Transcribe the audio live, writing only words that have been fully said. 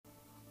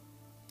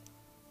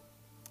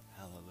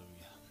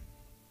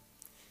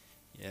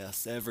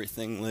Yes,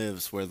 everything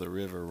lives where the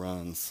river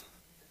runs.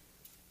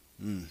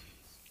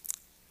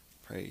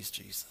 Praise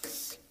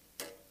Jesus.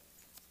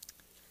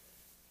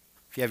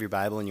 If you have your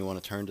Bible and you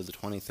want to turn to the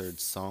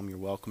 23rd Psalm, you're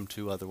welcome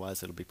to.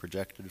 Otherwise, it'll be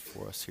projected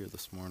for us here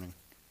this morning.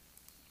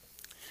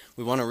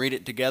 We want to read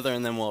it together,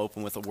 and then we'll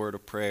open with a word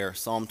of prayer.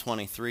 Psalm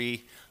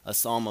 23, a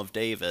psalm of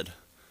David.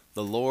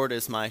 The Lord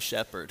is my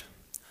shepherd.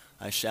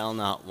 I shall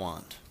not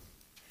want.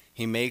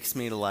 He makes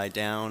me to lie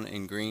down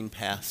in green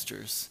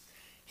pastures.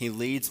 He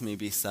leads me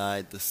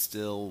beside the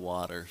still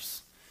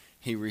waters.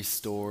 He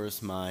restores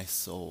my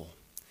soul.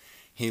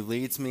 He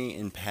leads me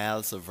in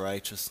paths of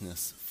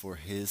righteousness for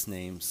his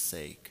name's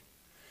sake.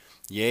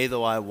 Yea,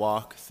 though I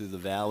walk through the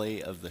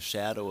valley of the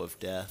shadow of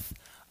death,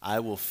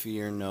 I will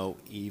fear no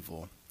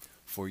evil,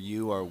 for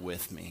you are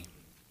with me.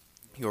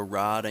 Your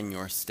rod and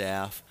your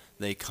staff,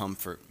 they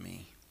comfort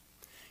me.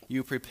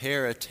 You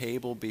prepare a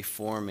table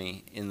before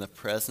me in the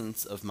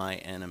presence of my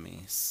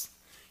enemies.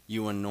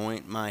 You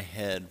anoint my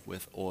head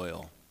with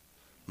oil.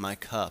 My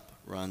cup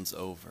runs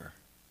over.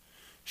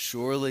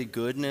 Surely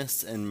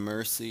goodness and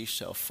mercy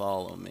shall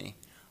follow me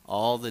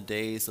all the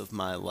days of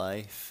my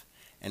life,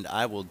 and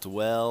I will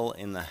dwell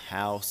in the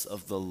house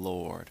of the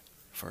Lord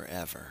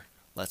forever.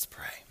 Let's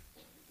pray.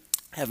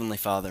 Heavenly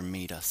Father,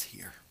 meet us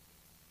here.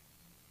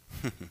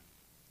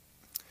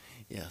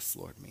 Yes,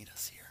 Lord, meet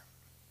us here.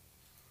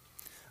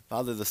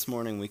 Father, this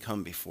morning we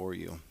come before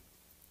you,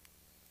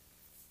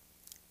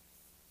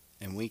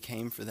 and we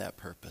came for that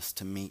purpose,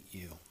 to meet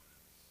you,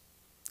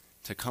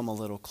 to come a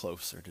little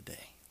closer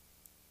today,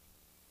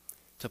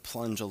 to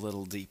plunge a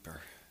little deeper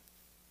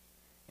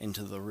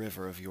into the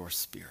river of your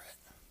Spirit.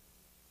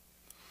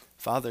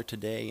 Father,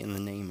 today, in the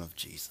name of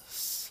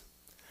Jesus,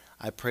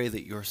 I pray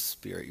that your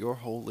Spirit, your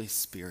Holy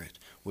Spirit,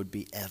 would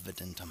be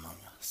evident among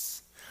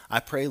us. I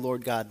pray,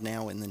 Lord God,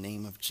 now in the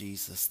name of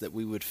Jesus, that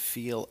we would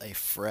feel a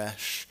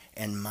fresh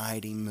and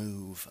mighty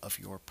move of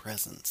your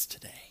presence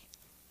today.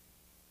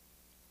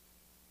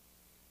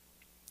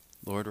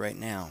 Lord, right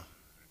now,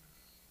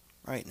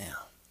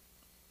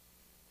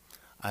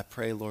 I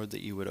pray, Lord,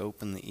 that you would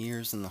open the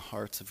ears and the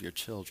hearts of your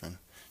children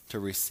to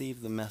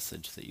receive the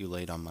message that you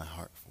laid on my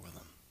heart for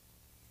them.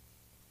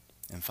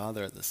 And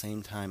Father, at the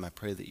same time, I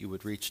pray that you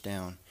would reach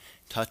down,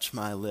 touch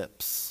my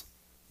lips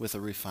with a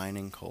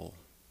refining coal,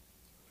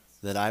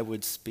 that I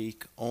would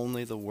speak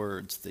only the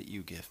words that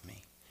you give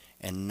me,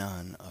 and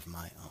none of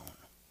my own.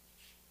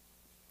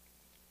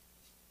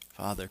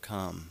 Father,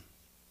 come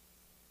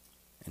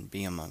and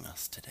be among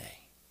us today,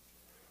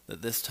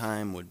 that this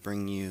time would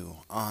bring you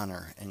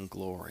honor and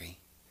glory,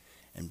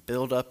 and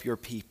build up your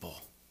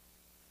people,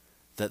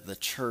 that the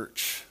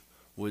church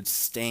would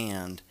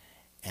stand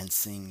and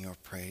sing your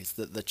praise,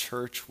 that the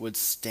church would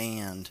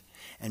stand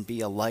and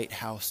be a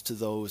lighthouse to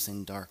those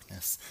in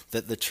darkness,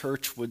 that the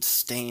church would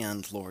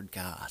stand, Lord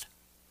God,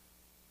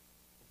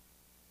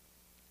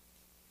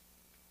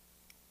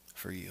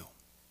 for you.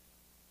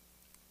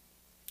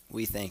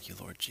 We thank you,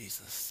 Lord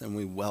Jesus, and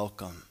we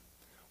welcome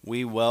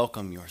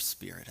your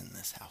Spirit in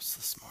this house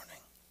this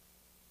morning.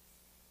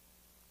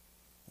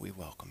 We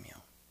welcome you.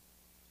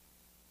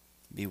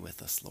 Be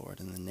with us, Lord,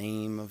 in the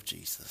name of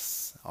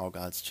Jesus. All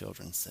God's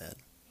children said,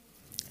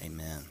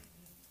 amen.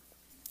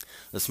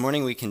 This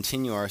morning we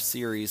continue our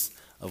series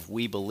of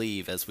We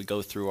Believe as we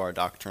go through our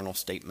doctrinal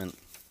statement,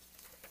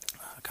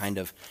 kind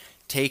of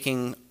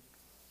taking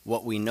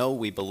what we know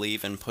we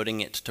believe and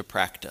putting it to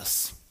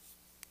practice.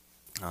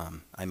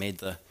 I made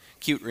the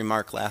cute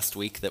remark last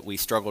week that we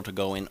struggle to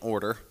go in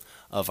order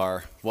of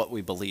our What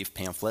We Believe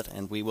pamphlet,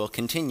 and we will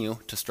continue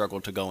to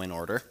struggle to go in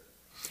order.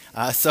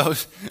 So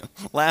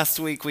last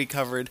week we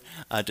covered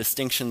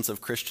distinctions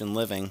of Christian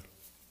living.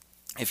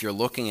 If you're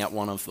looking at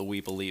one of the We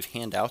Believe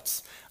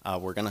handouts,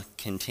 we're going to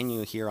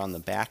continue here on the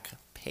back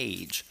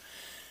page.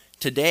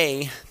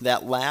 Today,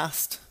 that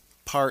last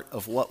part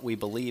of what we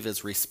believe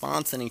is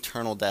response and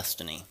eternal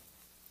destiny.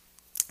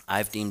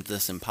 I've deemed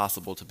this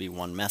impossible to be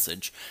one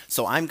message,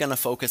 so I'm going to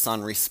focus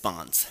on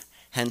response,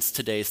 hence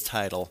today's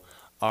title,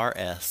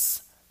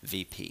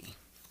 R.S.V.P.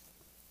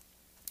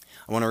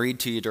 I want to read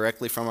to you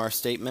directly from our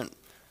statement,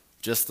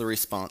 just the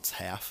response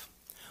half.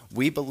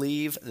 We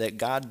believe that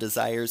God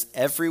desires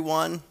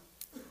everyone,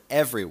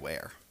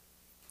 everywhere,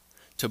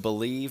 to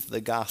believe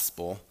the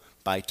gospel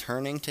by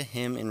turning to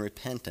him in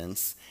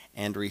repentance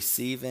and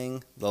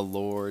receiving the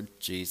Lord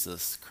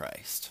Jesus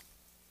Christ.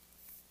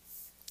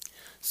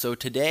 So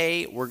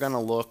today we're going to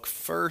look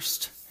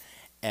first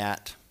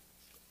at,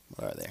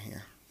 what are there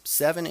here?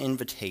 7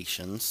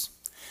 invitations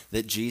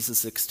that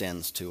Jesus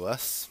extends to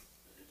us.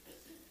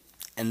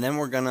 And then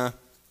we're going to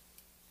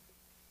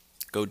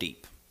go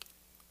deep.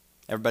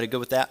 Everybody good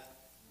with that?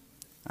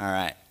 All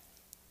right.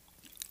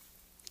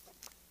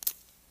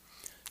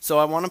 So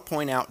I want to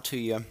point out to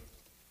you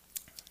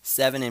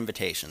 7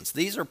 invitations.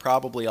 These are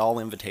probably all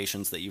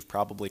invitations that you've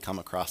probably come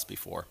across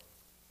before.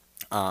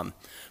 But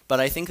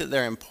I think that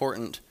they're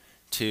important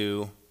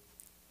to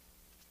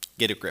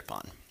get a grip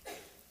on.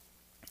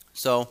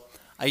 So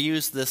I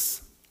use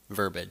this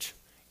verbiage.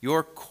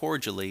 You're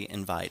cordially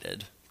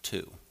invited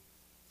to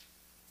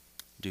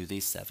do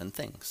these 7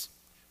 things.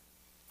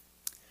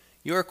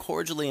 You are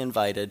cordially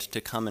invited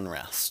to come and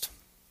rest.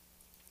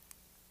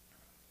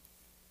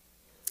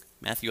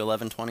 Matthew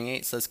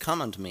 11:28 says,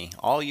 "Come unto me,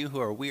 all you who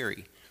are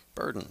weary,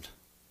 burdened,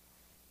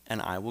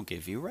 and I will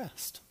give you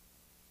rest."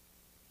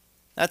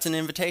 That's an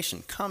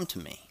invitation. Come to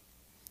me.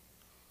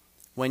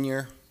 When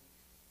you're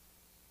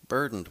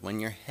burdened, when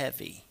you're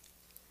heavy,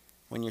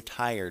 when you're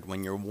tired,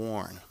 when you're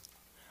worn,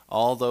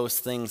 all those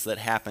things that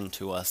happen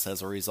to us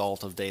as a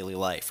result of daily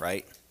life,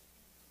 right?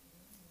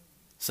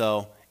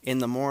 So, in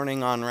the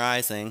morning on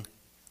rising,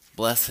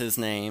 bless his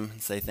name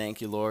and say, "Thank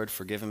you, Lord,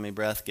 for giving me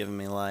breath, giving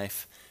me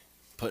life,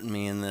 putting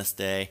me in this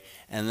day."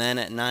 And then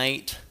at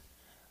night,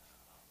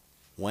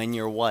 when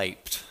you're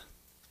wiped,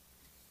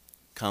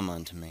 come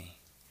unto me,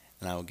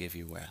 and I will give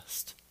you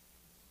rest.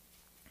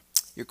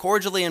 You're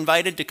cordially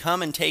invited to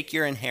come and take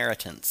your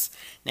inheritance.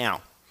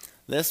 Now,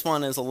 this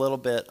one is a little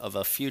bit of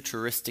a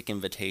futuristic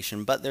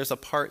invitation, but there's a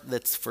part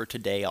that's for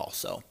today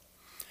also.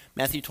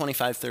 Matthew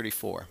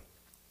 25:34.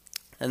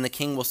 "Then the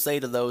king will say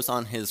to those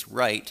on his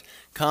right,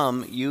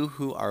 'Come, you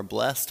who are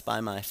blessed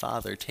by my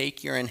Father,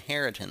 take your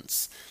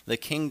inheritance, the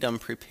kingdom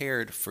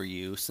prepared for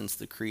you since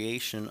the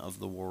creation of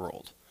the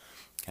world.'"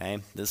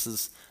 Okay, this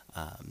is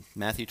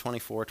Matthew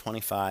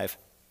 24:25.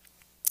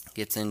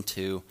 Gets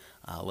into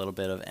a little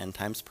bit of end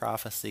times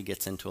prophecy,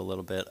 gets into a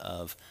little bit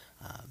of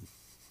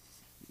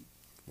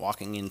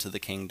walking into the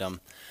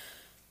kingdom.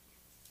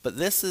 But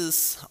this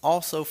is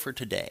also for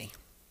today,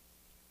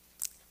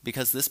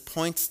 because this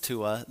points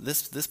to us.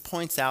 This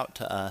points out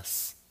to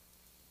us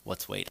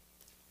what's waiting.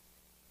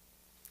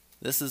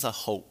 This is a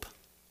hope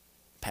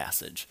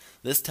passage.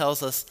 This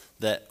tells us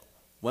that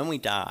when we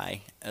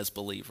die as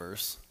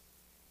believers,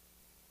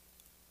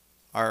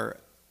 our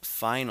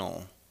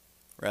final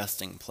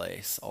resting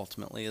place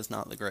ultimately is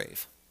not the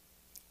grave,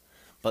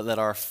 but that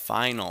our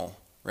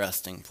final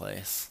resting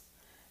place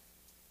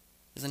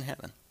is in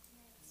heaven.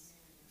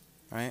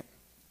 Right?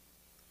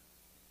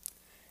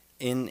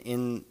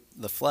 In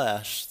the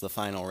flesh, the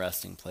final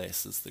resting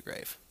place is the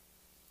grave.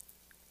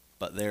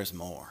 But there's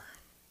more.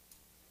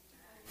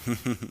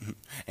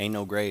 Ain't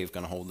no grave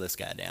gonna hold this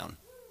guy down.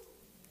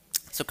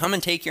 So come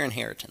and take your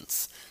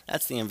inheritance.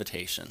 That's the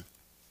invitation.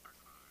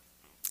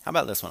 How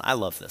about this one? I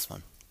love this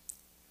one.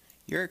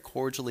 You're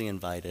cordially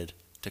invited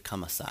to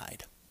come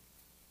aside.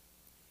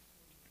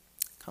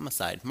 Come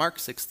aside. Mark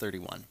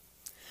 6:31.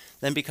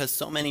 "Then because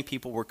so many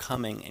people were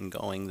coming and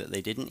going that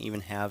they didn't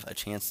even have a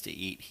chance to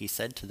eat, he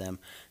said to them,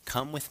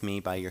 'Come with me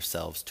by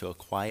yourselves to a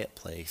quiet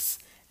place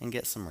and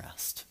get some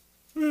rest.'"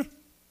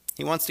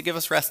 He wants to give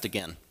us rest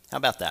again. How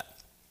about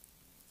that?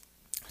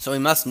 So he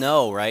must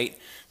know, right,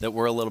 that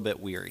we're a little bit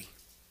weary.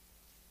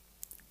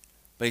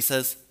 But he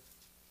says,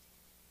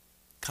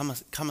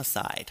 come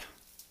aside.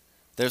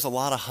 There's a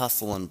lot of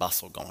hustle and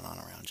bustle going on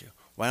around you.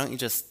 Why don't you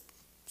just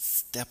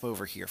step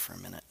over here for a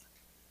minute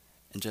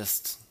and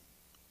just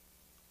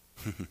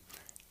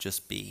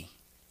be,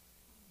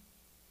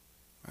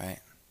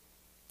 right?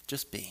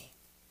 Just be.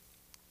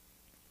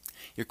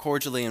 You're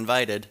cordially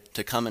invited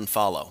to come and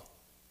follow.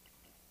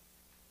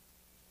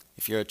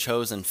 If you're a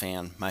Chosen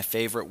fan, my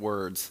favorite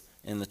words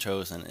in The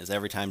Chosen is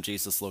every time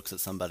Jesus looks at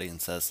somebody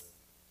and says,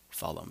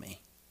 "Follow me."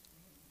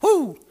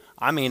 Whoo!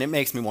 I mean, it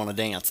makes me want to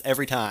dance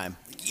every time.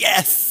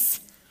 Yes!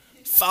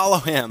 Follow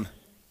him.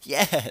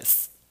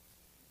 Yes!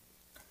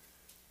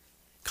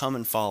 Come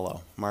and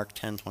follow. Mark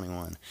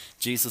 10:21.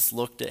 Jesus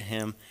looked at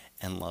him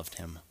and loved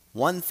him.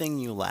 "One thing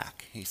you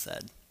lack," he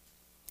said.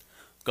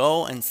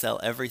 "Go and sell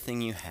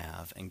everything you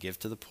have and give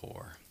to the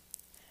poor,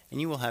 and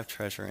you will have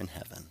treasure in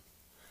heaven.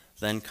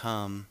 Then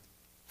come,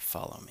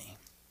 follow me."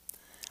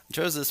 I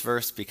chose this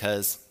verse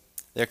because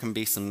there can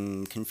be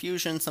some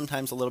confusion,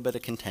 sometimes a little bit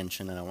of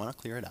contention, and I want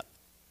to clear it up.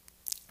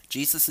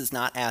 Jesus is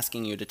not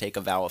asking you to take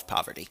a vow of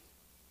poverty.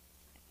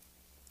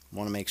 I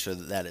want to make sure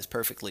that that is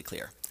perfectly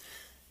clear.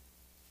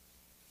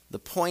 The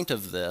point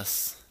of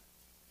this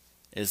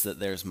is that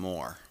there's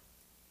more.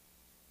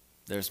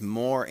 There's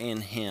more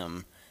in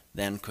him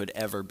than could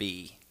ever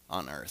be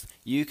on earth.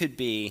 You could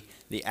be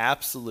the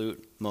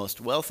absolute most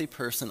wealthy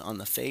person on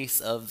the face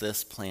of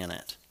this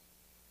planet.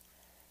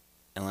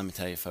 And let me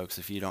tell you, folks,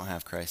 if you don't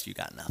have Christ, you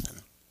got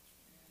nothing.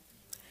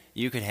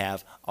 You could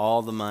have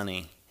all the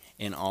money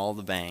in all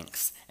the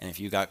banks, and if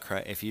you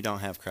don't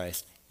have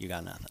Christ, you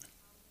got nothing.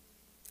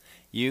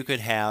 You could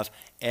have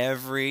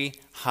every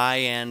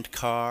high-end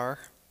car.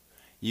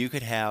 You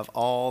could have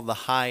all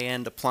the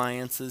high-end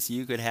appliances.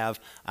 You could have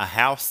a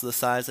house the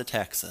size of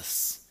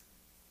Texas.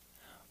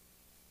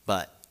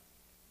 But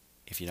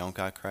if you don't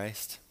got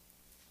Christ,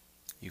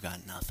 you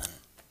got nothing.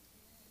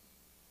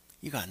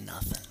 You got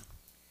nothing.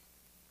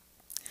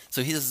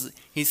 So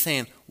he's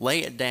saying, lay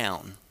it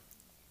down.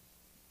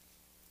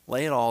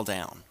 Lay it all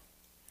down.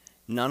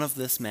 None of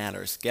this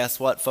matters. Guess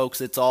what,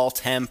 folks? It's all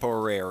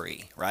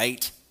temporary,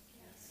 right?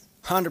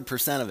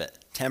 100% of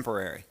it,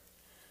 temporary.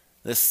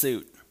 This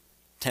suit,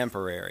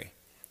 temporary.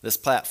 This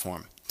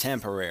platform,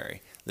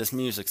 temporary. This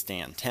music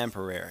stand,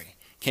 temporary.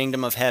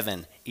 Kingdom of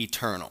heaven,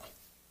 eternal.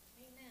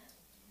 Amen.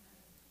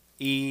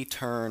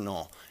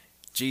 Eternal.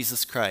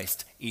 Jesus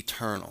Christ,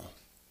 eternal.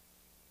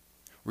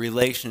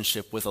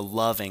 relationship with a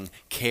loving,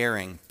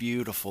 caring,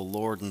 beautiful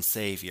Lord and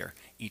Savior,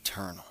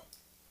 eternal.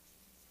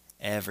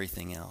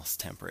 Everything else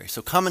temporary.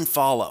 So come and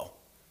follow.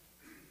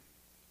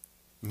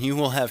 You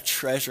will have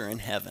treasure in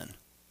heaven.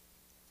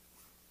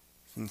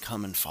 And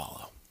come and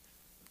follow.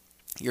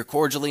 You're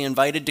cordially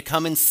invited to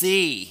come and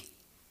see.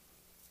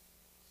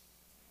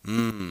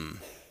 John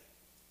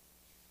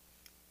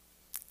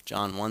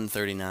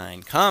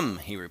 1:39. Come,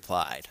 he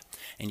replied,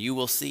 and you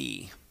will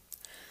see.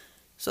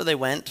 So they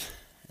went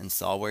and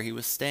saw where he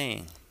was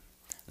staying,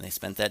 and they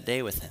spent that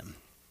day with him.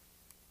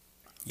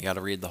 You got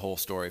to read the whole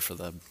story for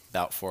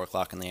about 4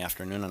 o'clock in the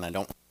afternoon, and I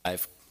don't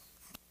dive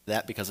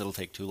that because it'll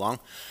take too long,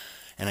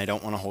 and I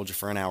don't want to hold you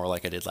for an hour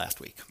like I did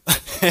last week.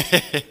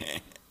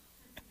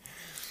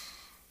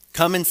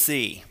 Come and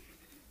see.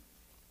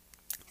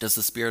 Does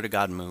the Spirit of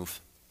God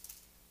move?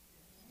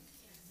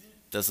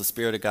 Does the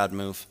Spirit of God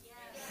move? Yes.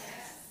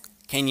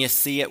 Can you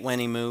see it when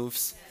he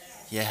moves?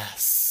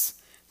 Yes.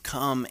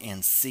 Come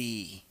and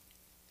see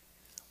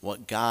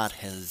what God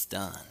has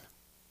done.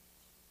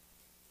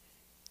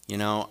 You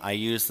know, I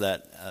use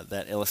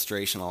that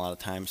illustration a lot of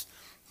times,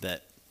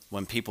 that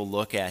when people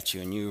look at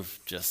you and you're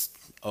just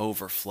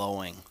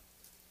overflowing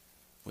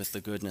with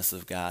the goodness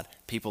of God,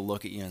 people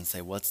look at you and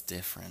say, what's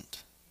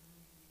different?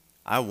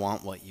 I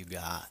want what you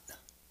got.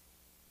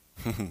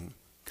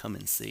 Come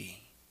and see.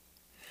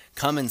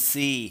 Come and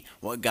see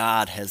what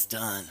God has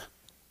done.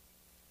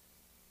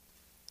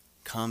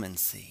 Come and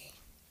see.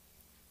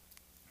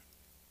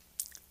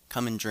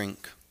 Come and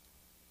drink.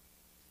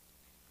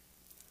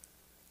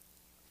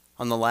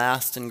 On the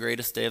last and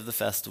greatest day of the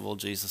festival,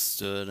 Jesus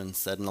stood and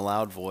said in a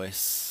loud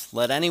voice,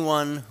 "Let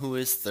anyone who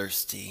is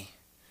thirsty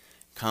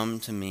come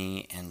to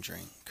me and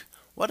drink."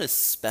 What is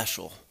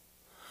special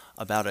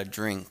about a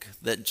drink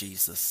that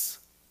Jesus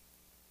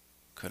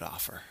could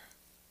offer?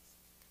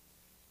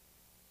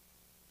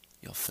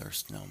 You'll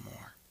thirst no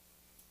more.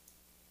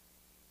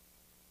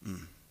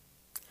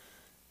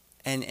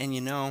 And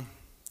you know,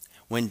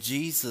 when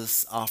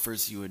Jesus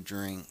offers you a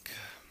drink,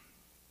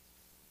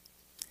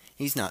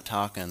 he's not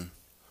talking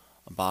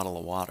a bottle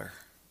of water.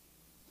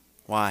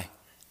 Why?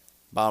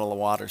 Bottle of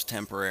water's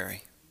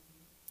temporary.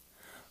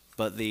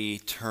 But the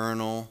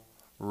eternal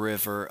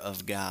river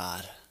of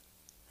God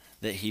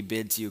that he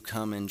bids you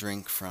come and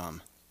drink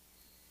from.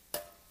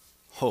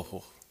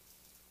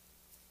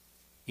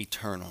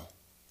 Eternal.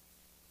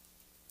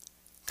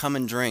 Come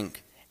and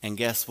drink, and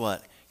guess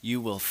what? You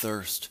will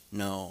thirst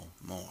no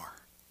more.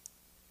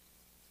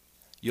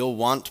 You'll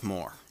want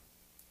more,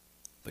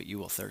 but you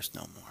will thirst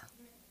no more.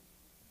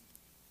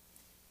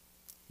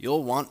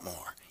 You'll want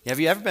more. Have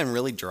you ever been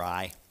really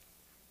dry?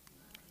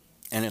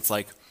 And it's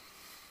like,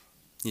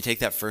 you take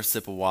that first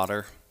sip of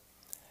water,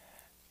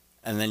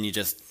 and then you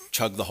just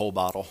chug the whole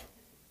bottle.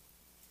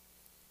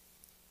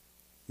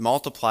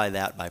 Multiply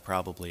that by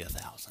probably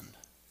 1,000.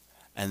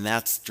 And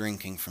that's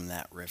drinking from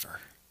that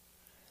river.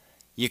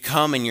 You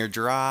come and you're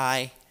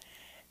dry,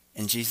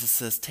 and Jesus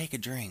says, take a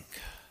drink.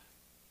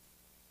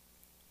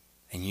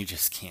 And you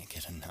just can't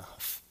get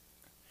enough.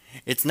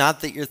 It's not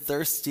that you're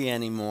thirsty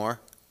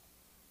anymore.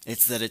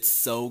 It's that it's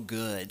so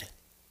good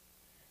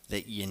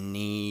that you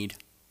need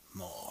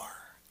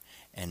more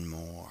and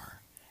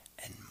more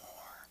and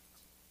more.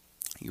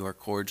 You are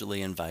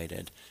cordially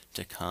invited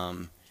to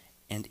come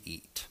and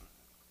eat.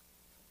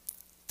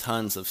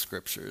 Tons of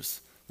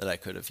scriptures that I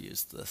could have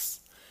used this.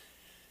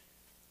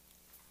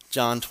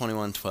 John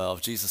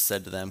 21:12, Jesus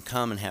said to them,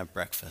 "Come and have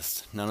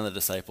breakfast." None of the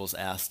disciples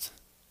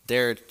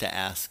dared to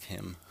ask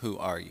him, "Who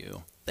are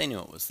you?" They knew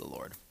it was the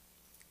Lord.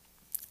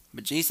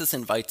 But Jesus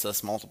invites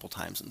us multiple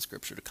times in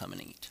Scripture to come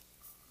and eat.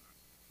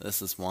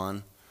 This is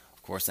one.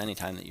 Of course,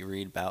 anytime that you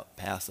read about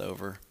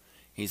Passover,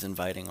 he's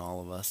inviting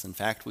all of us. In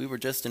fact, we were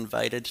just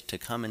invited to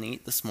come and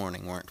eat this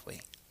morning, weren't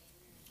we?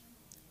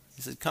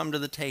 He said, "Come to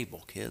the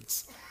table,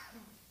 kids."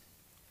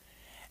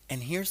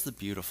 And here's the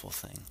beautiful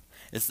thing,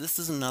 is this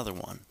is another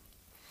one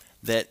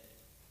that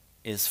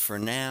is for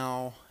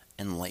now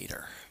and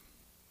later.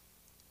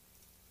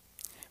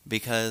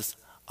 Because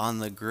on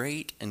the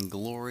great and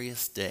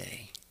glorious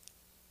day,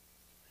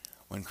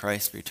 when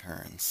Christ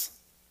returns,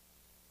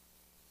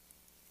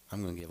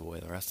 I'm going to give away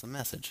the rest of the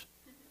message.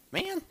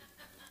 Man,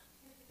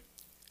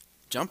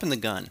 jumping the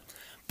gun.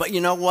 But you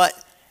know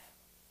what?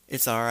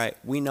 It's all right.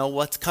 We know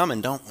what's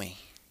coming, don't we?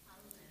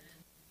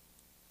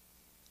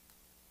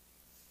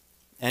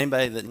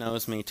 Anybody that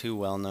knows me too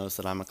well knows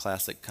that I'm a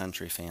classic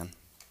country fan,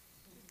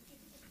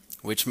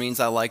 which means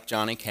I like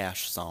Johnny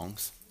Cash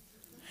songs.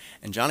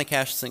 And Johnny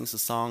Cash sings a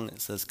song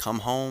that says, come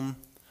home,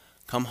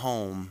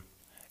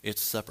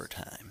 it's supper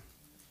time."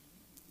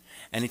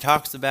 And he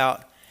talks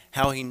about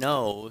how he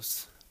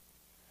knows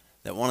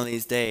that one of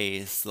these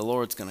days the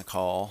Lord's going to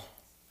call,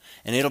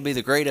 and it'll be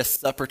the greatest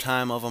supper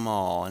time of them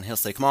all. And he'll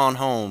say, "Come on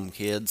home,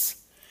 kids,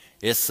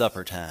 it's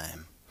supper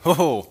time."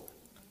 Oh,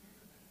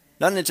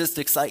 doesn't it just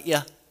excite you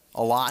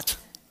a lot?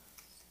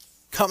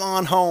 Come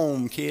on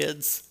home,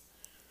 kids,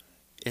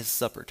 it's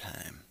supper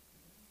time.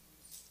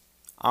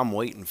 I'm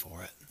waiting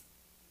for it.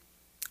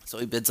 So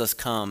he bids us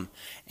come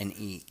and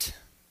eat.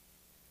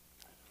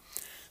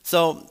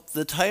 So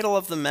the title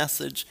of the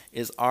message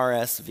is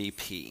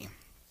R.S.V.P.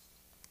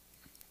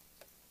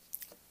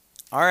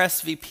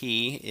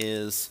 R.S.V.P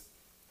is,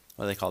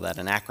 what do they call that,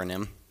 an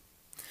acronym.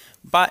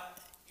 But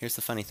here's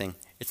the funny thing.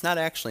 It's not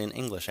actually an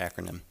English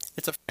acronym.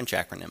 It's a French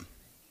acronym.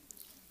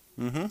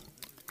 Réponse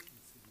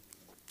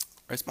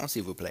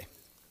s'il vous plaît.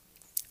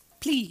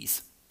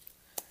 Please.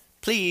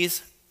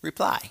 Please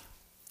reply.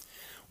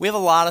 We have a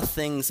lot of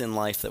things in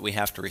life that we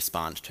have to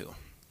respond to.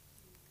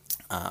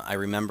 I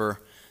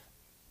remember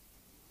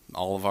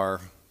all of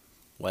our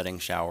wedding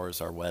showers,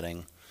 our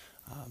wedding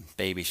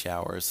baby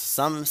showers.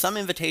 Some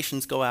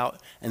invitations go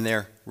out and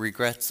they're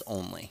regrets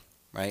only,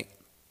 right?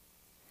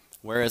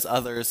 Whereas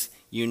others,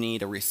 you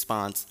need a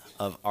response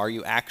of, are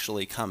you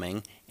actually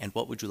coming, and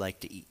what would you like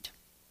to eat?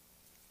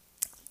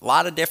 A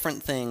lot of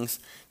different things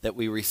that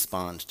we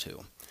respond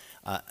to.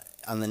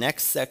 On the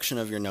next section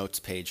of your notes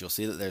page, you'll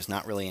see that there's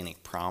not really any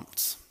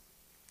prompts.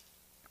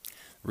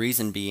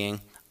 Reason being,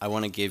 I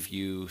want to give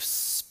you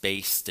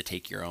space to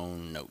take your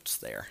own notes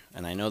there.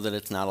 And I know that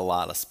it's not a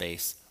lot of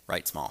space.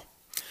 Write small.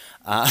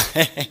 But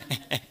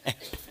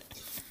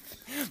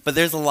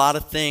there's a lot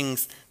of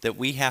things that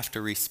we have to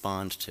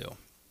respond to.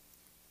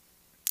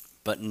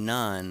 But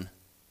none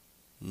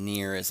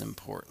near as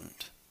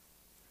important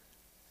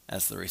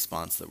as the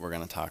response that we're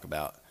going to talk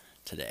about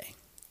today.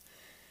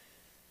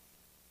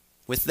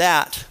 With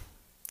that,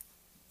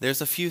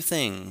 there's a few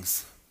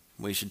things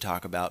we should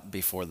talk about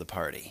before the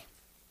party.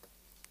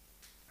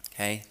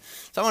 Okay?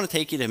 So I want to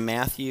take you to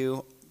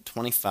Matthew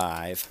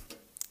 25,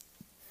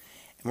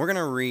 and we're going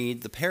to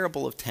read the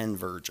parable of 10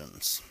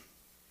 virgins.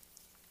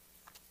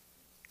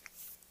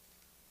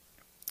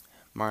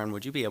 Marin,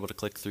 would you be able to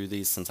click through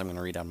these since I'm going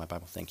to read out of my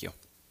Bible? Thank you.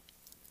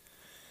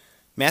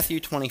 Matthew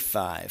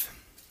 25.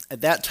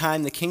 At that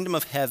time, the kingdom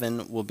of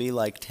heaven will be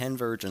like 10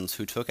 virgins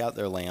who took out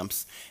their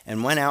lamps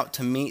and went out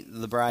to meet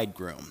the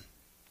bridegroom.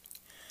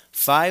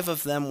 5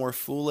 of them were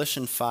foolish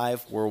and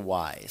 5 were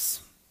wise.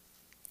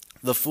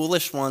 The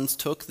foolish ones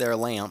took their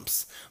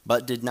lamps,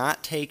 but did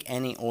not take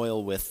any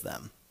oil with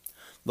them.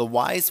 The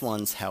wise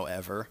ones,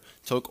 however,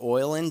 took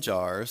oil in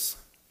jars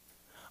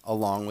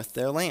along with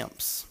their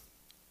lamps.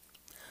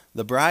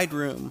 The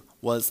bridegroom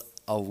was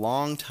a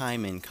long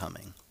time in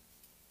coming,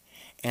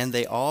 and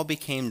they all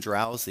became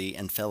drowsy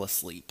and fell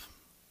asleep.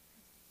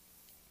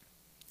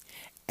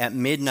 At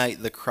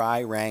midnight the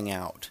cry rang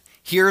out,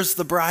 "Here's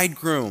the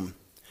bridegroom!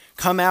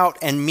 Come out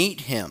and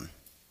meet him!"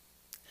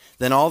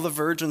 Then all the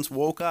virgins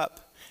woke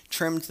up,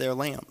 trimmed their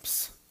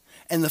lamps.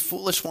 And the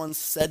foolish ones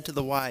said to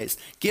the wise,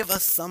 "Give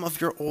us some of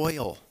your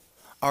oil.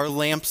 Our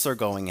lamps are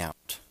going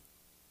out."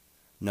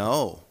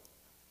 "No,"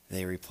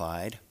 they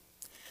replied.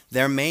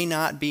 "There may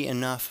not be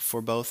enough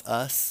for both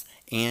us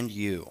and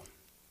you.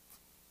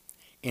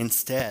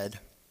 Instead,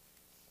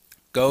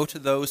 go to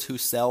those who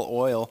sell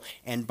oil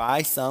and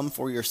buy some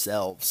for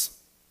yourselves."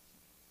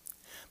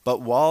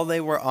 But while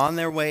they were on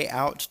their way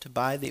out to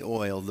buy the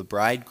oil, the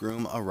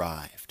bridegroom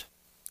arrived.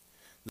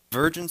 The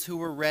virgins who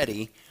were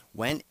ready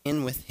went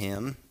in with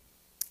him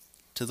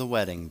to the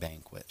wedding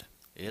banquet.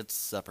 It's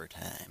supper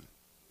time.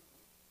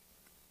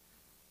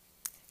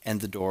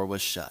 And the door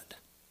was shut.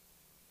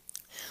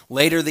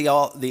 Later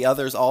the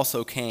others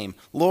also came.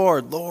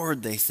 "Lord,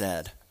 Lord," they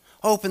said,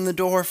 "open the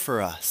door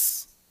for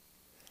us."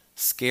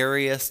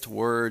 Scariest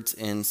words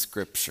in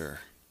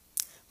Scripture.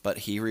 But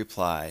he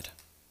replied,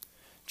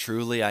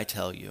 "Truly I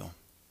tell you,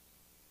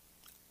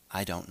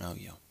 I don't know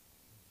you.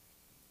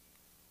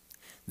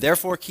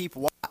 Therefore keep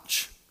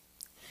watch,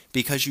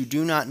 because you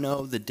do not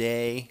know the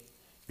day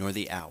nor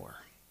the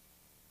hour."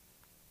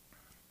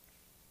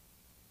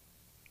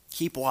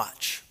 Keep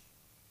watch.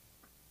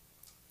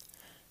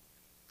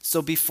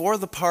 So before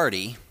the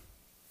party,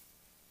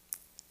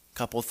 a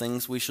couple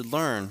things we should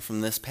learn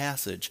from this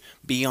passage.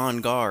 Be on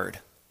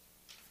guard.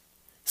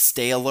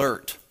 Stay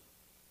alert.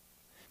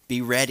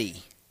 Be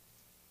ready.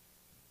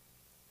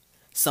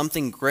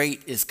 Something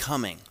great is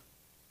coming,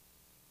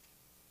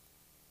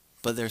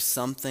 but there's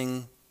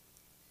something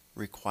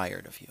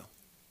required of you.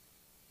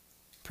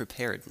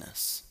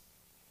 Preparedness.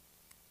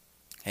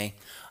 Okay?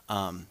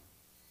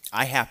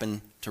 I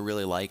happen to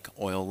really like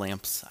oil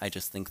lamps. I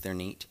just think they're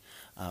neat.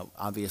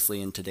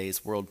 Obviously, in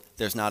today's world,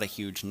 there's not a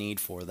huge need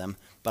for them,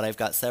 but I've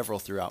got several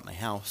throughout my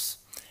house.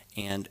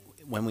 And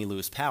when we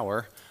lose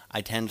power,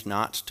 I tend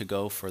not to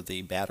go for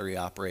the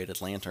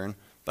battery-operated lantern,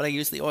 but I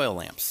use the oil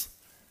lamps.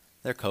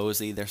 They're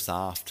cozy, they're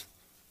soft,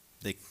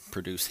 they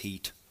produce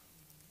heat.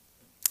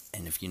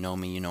 And if you know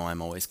me, you know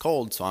I'm always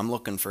cold, so I'm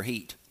looking for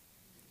heat.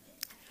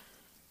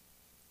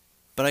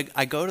 But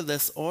I go to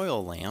this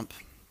oil lamp,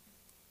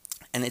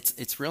 and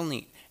it's real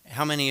neat.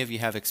 How many of you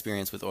have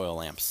experience with oil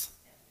lamps?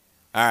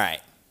 All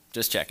right,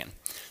 just checking.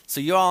 So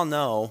you all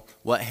know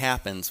what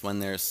happens when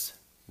there's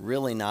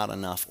really not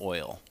enough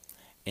oil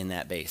in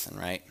that basin,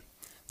 right?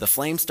 The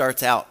flame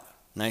starts out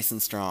nice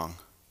and strong,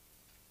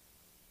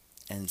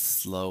 and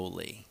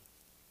slowly,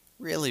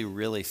 really,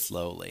 really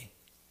slowly,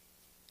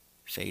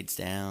 fades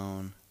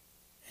down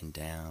and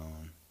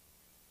down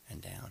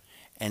and down.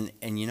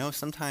 And you know,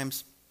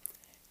 sometimes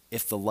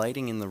if the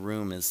lighting in the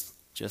room is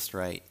just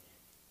right,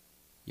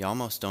 you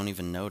almost don't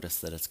even notice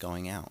that it's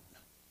going out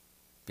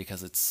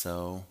because it's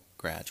so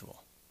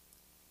gradual.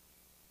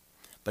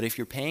 But if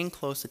you're paying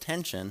close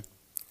attention,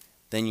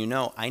 then you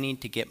know I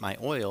need to get my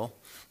oil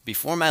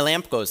before my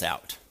lamp goes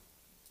out.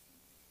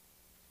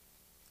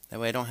 That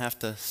way I don't have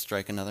to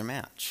strike another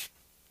match.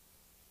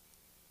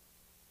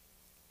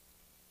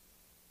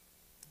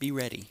 Be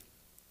ready.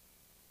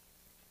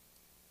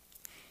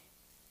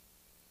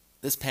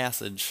 This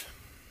passage,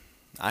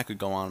 I could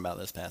go on about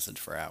this passage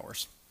for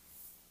hours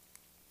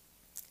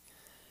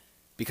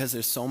because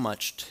there's so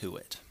much to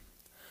it.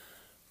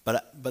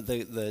 But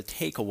the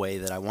takeaway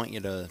that I want you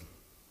to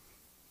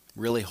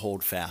really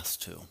hold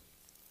fast to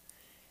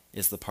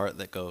is the part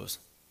that goes,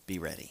 be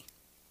ready.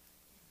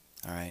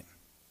 All right?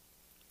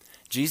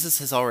 Jesus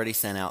has already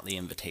sent out the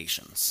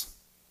invitations.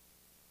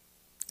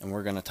 And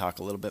we're going to talk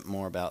a little bit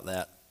more about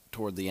that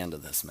toward the end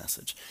of this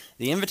message.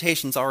 The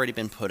invitation's already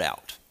been put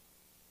out.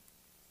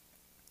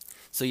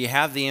 So you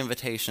have the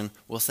invitation,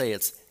 we'll say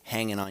it's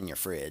hanging on your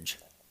fridge.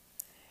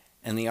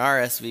 And the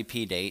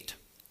R.S.V.P date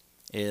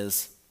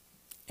is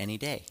any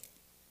day.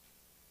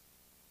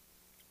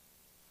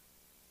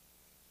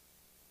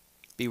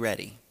 Be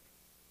ready.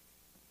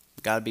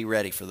 You've got to be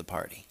ready for the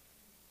party.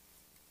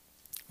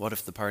 What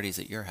if the party's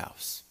at your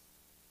house?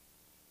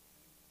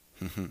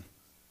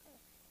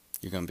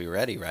 You're going to be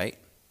ready, right?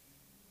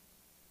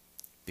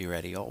 Be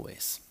ready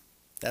always.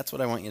 That's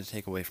what I want you to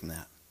take away from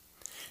that.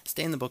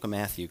 Stay in the book of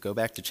Matthew. Go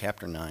back to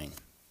chapter 9.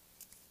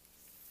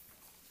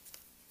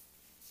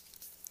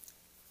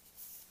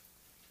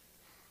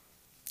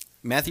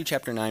 Matthew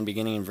chapter 9,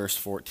 beginning in verse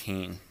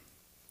 14.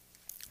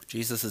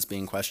 Jesus is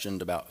being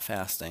questioned about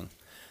fasting.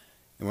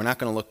 And we're not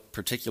going to look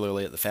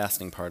particularly at the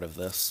fasting part of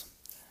this.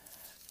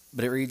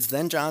 But it reads,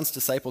 Then John's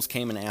disciples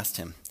came and asked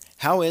him,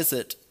 How is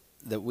it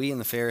that we and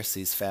the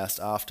Pharisees fast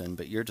often,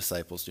 but your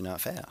disciples do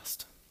not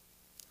fast?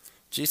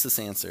 Jesus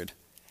answered,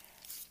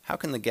 How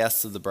can the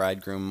guests of the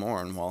bridegroom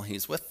mourn while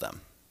he's with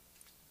them?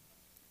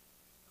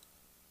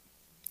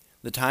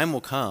 The time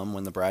will come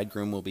when the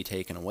bridegroom will be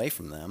taken away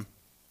from them.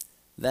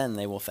 Then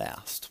they will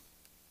fast.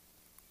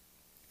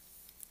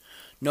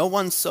 No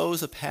one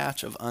sews a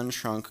patch of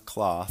unshrunk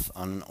cloth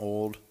on an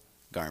old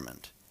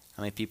garment.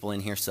 How many people in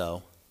here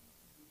sew?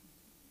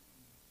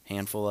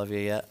 Handful of you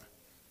yet?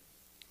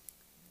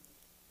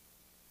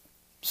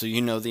 So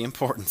you know the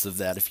importance of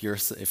that if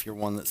you're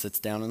one that sits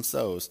down and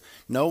sews.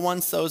 No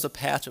one sews a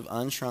patch of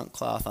unshrunk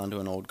cloth onto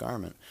an old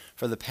garment,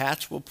 for the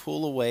patch will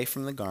pull away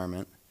from the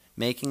garment,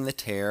 making the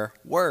tear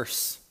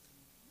worse.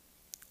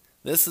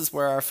 This is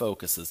where our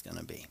focus is going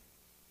to be.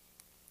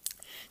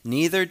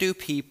 Neither do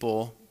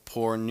people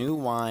pour new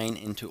wine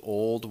into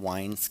old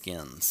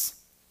wineskins.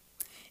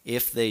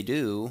 If they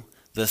do,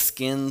 the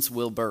skins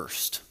will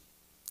burst.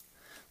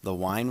 The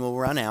wine will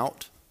run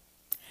out,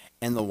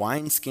 and the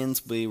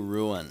wineskins will be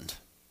ruined.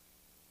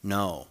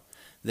 No,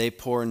 they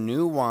pour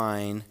new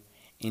wine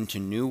into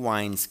new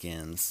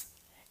wineskins,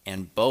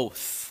 and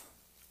both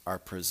are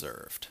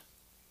preserved.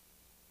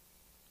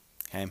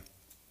 Okay?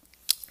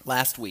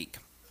 Last week,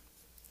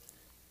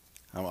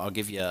 I'll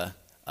give you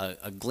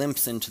a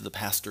glimpse into the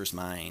pastor's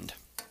mind.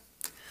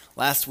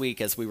 Last week,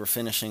 as we were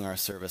finishing our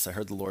service, I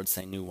heard the Lord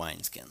say new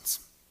wineskins.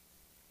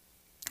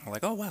 I'm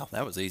like, oh, wow,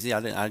 that was easy.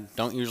 I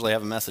don't usually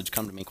have a message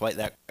come to me quite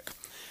that quick.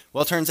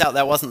 Well, it turns out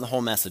that wasn't the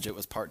whole message. It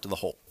was part to the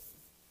whole.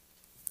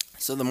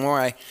 So the more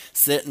I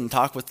sit and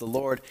talk with the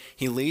Lord,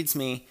 he leads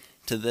me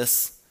to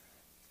this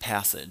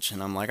passage.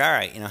 And I'm like, all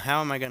right,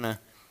 how am I going to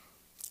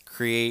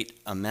create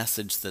a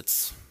message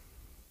that's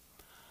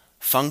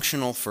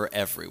functional for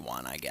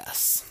everyone, I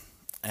guess?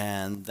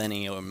 And then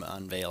he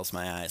unveils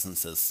my eyes and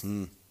says,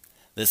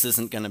 this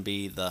isn't going to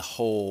be the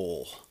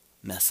whole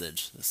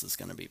message. This is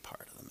going to be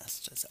part of the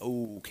message. I said,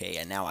 okay,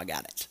 and now I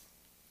got it.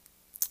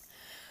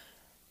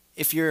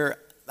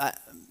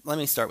 Let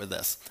me start with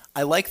this.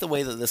 I like the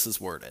way that this is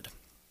worded.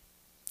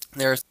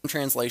 There are some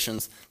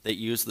translations that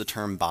use the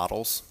term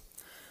bottles,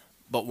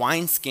 but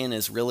wineskin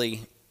is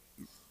really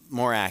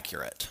more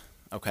accurate,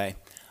 okay?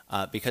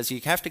 Because you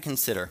have to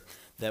consider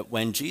that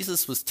when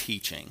Jesus was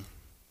teaching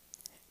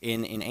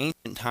in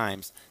ancient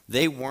times,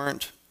 they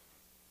weren't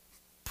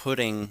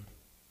putting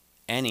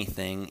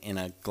anything in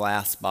a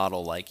glass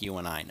bottle like you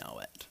and I know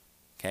it.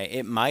 Okay,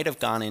 it might have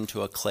gone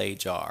into a clay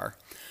jar,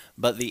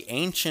 but the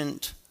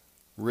ancient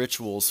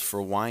rituals for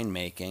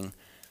winemaking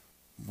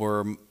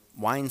were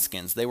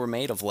wineskins. They were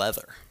made of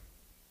leather.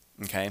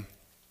 Okay,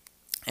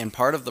 and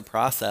part of the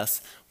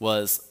process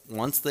was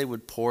once they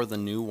would pour the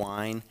new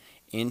wine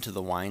into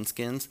the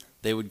wineskins,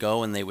 they would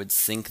go and they would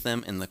sink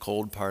them in the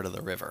cold part of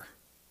the river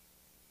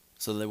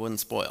so they wouldn't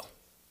spoil.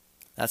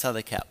 That's how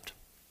they kept.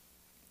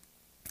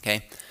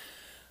 Okay.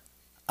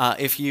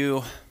 If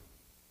you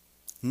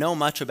know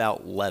much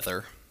about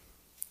leather,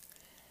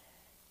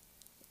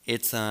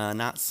 it's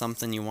not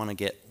something you want to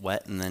get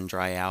wet and then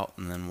dry out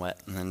and then wet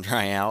and then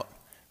dry out,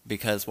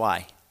 because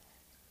why?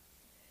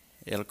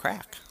 It'll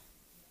crack,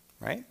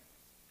 right?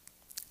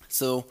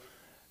 So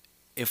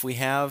if we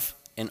have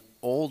an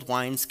old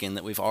wineskin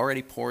that we've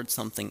already poured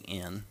something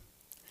in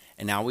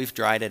and now we've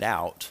dried it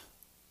out,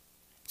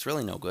 it's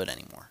really no good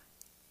anymore.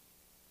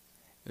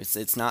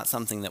 It's not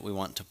something that we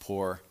want to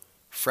pour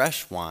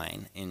fresh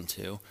wine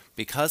into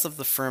because of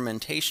the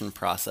fermentation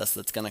process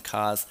that's going to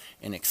cause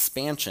an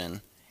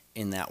expansion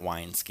in that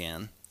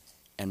wineskin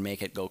and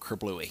make it go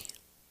kerblooey.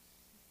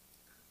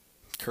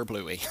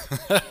 Kerblooey.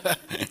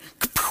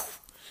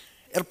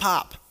 It'll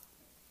pop.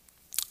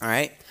 All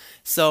right?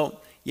 So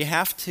you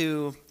have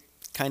to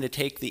kind of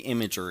take the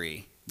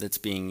imagery that's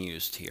being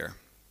used here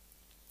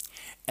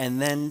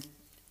and then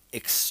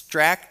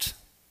extract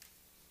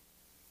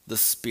the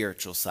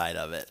spiritual side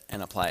of it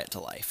and apply it to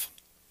life.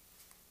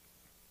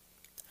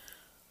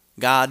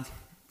 God,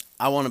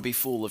 I want to be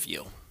full of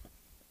you.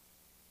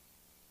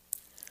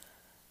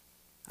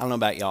 I don't know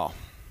about y'all.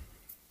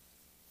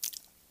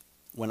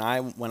 When I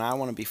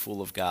want to be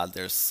full of God,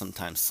 there's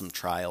sometimes some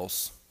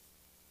trials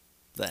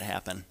that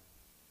happen.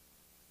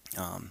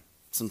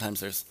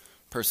 Sometimes there's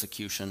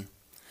persecution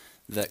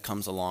that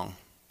comes along.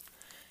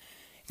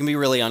 It can be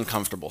really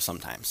uncomfortable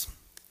sometimes.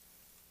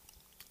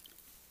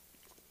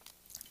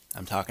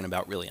 I'm talking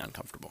about really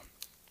uncomfortable.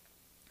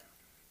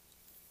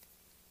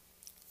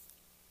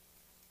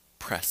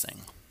 Pressing.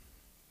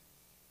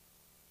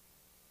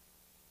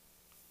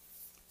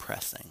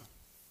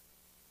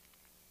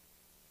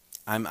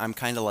 I'm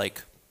kind of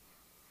like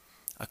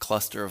a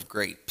cluster of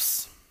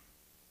grapes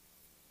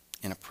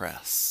in a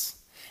press.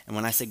 And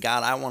when I say,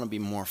 God, I want to be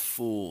more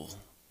full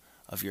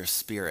of your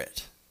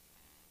spirit,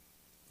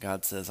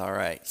 God says, all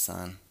right,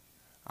 son,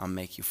 I'll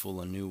make you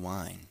full of new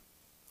wine.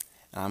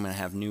 And I'm going to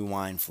have new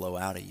wine flow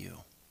out of you.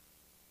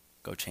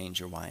 Go change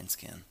your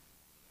wineskin.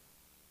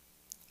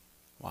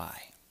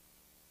 Why?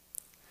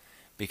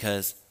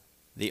 Because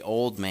the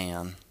old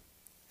man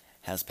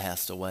has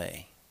passed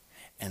away,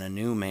 and a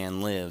new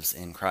man lives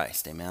in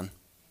Christ. Amen?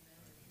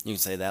 You can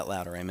say that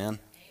louder. Amen?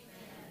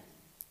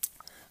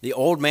 The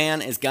old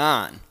man is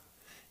gone.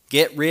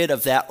 Get rid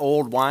of that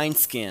old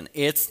wineskin.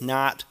 It's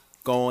not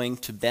going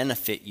to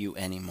benefit you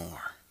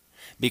anymore.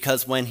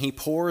 Because when he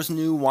pours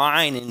new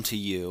wine into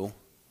you,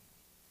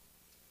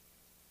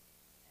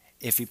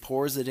 if he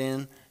pours it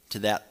into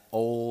that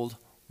old,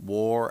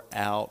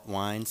 wore-out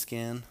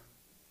wineskin,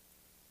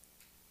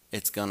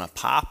 it's going to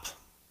pop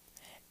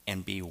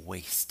and be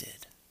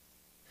wasted.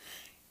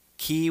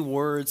 Key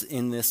words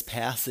in this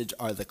passage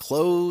are the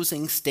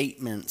closing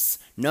statements.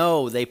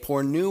 No, they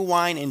pour new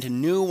wine into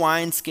new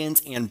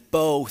wineskins, and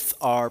both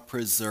are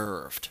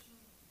preserved.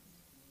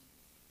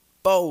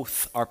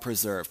 Both are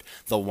preserved.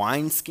 The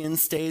wineskin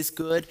stays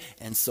good,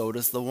 and so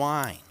does the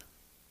wine.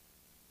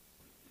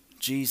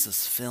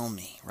 Jesus, fill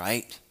me,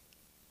 right?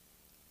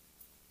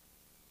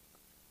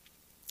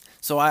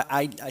 So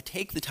I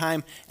take the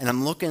time and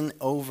I'm looking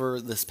over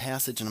this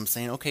passage and I'm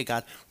saying, okay,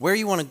 God, where do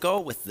you want to go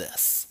with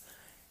this?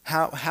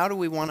 How do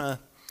we want to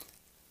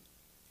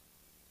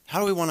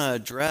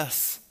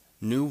address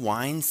new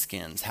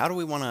wineskins? How do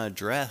we want to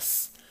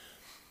address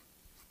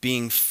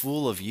being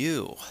full of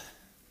you?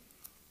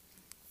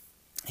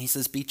 He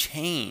says, be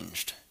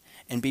changed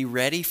and be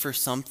ready for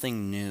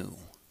something new.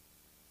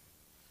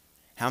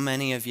 How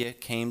many of you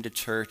came to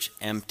church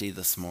empty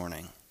this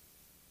morning?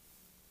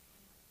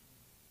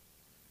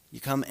 You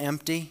come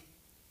empty?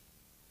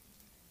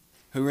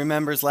 Who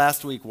remembers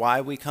last week why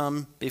we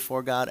come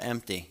before God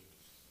empty?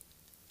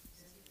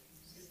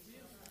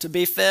 To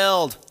be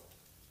filled.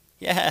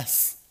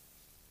 Yes.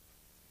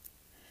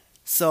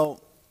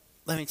 So,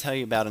 let me tell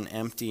you about an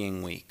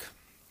emptying week.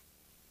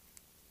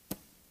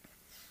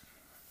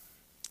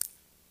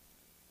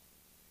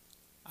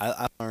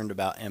 I learned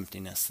about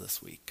emptiness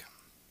this week.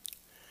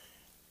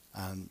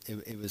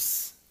 It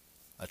was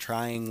a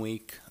trying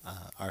week.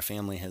 Our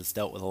family has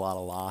dealt with a lot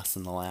of loss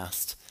in the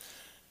last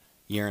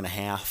year and a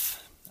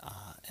half.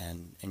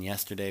 And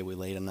yesterday we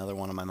laid another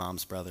one of my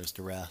mom's brothers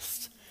to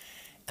rest.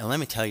 And let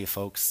me tell you,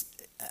 folks,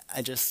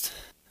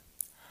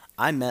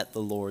 I met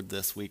the Lord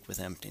this week with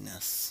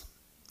emptiness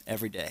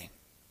every day.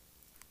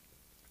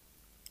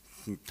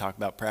 Talk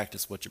about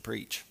practice what you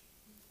preach.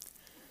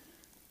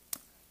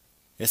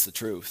 It's the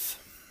truth.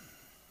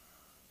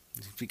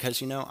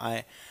 Because,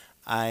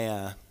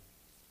 I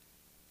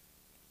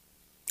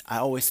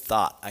always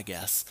thought, I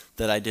guess,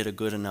 that I did a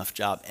good enough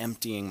job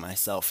emptying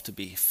myself to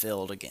be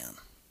filled again.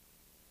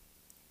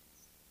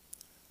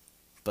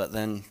 But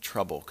then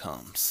trouble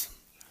comes,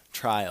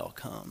 trial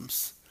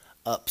comes,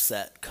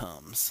 upset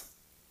comes,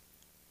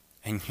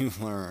 and you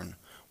learn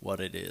what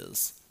it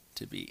is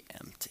to be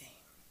empty.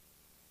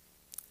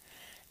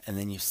 And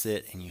then you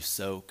sit and you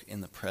soak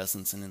in the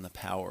presence and in the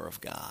power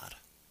of God,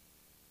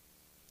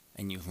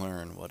 and you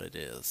learn what it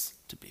is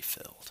to be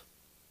filled.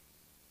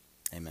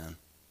 Amen.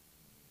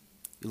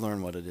 You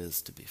learn what it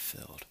is to be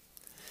filled.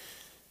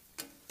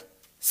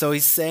 So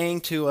he's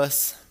saying to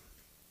us,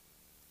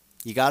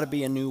 you got to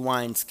be a new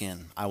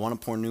wineskin. I want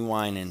to pour new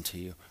wine into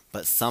you,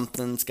 but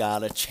something's got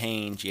to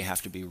change. You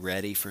have to be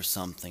ready for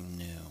something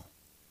new.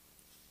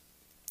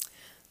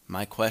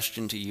 My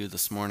question to you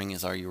this morning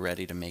is, are you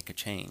ready to make a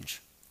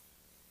change?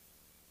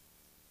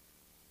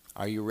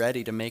 Are you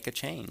ready to make a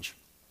change?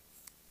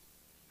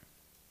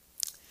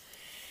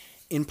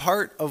 In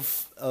part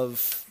of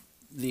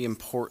the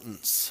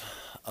importance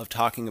of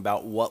talking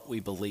about what we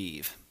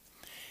believe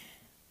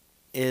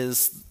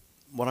is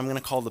what I'm going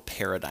to call the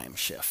paradigm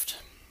shift.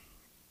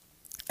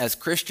 As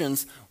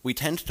Christians, we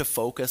tend to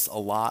focus a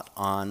lot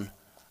on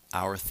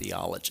our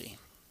theology,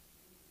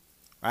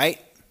 right?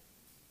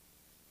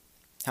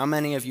 How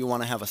many of you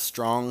want to have a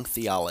strong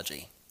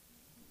theology?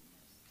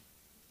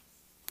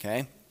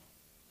 Okay.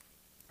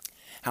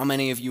 How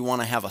many of you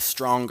want to have a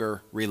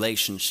stronger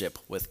relationship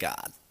with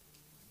God?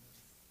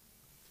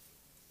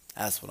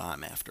 That's what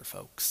I'm after,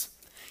 folks.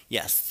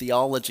 Yes,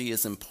 theology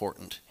is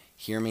important.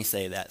 Hear me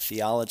say that.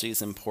 Theology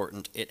is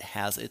important. It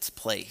has its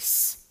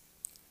place.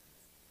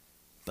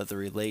 But the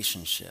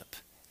relationship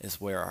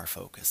is where our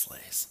focus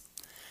lays.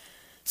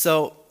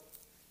 So,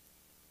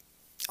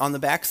 on the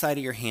back side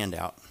of your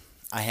handout,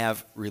 I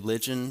have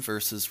religion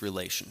versus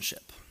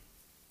relationship.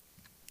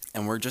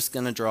 And we're just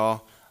going to draw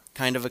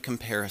kind of a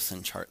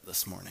comparison chart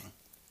this morning.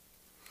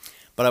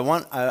 But I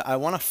want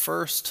to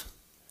first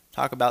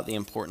talk about the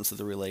importance of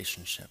the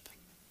relationship.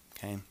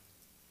 Okay?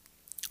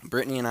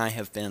 Brittany and I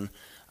have been,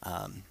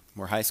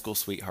 we're high school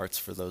sweethearts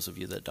for those of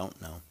you that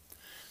don't know.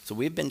 So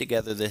we've been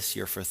together this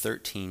year for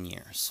 13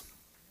 years.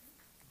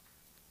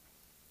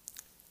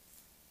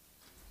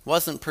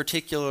 Wasn't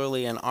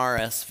particularly an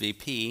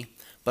R.S.V.P.,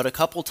 but a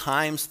couple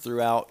times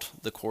throughout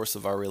the course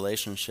of our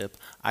relationship,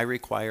 I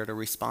required a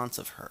response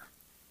of her.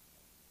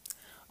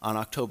 On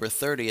October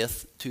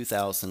 30th,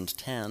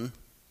 2010,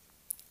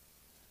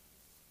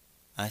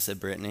 I said,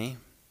 Brittany,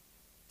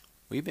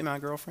 will you be my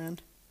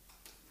girlfriend?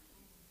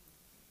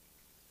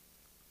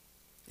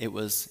 It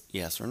was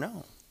yes or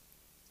no.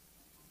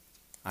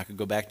 I could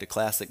go back to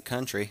classic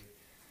country.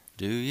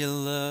 Do you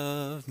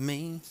love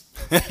me?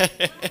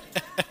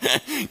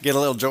 Get a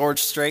little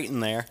George Strait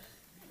in there.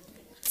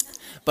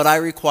 But I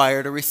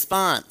required a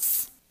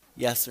response,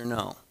 yes or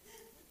no.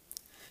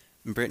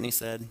 And Brittany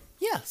said,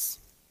 yes,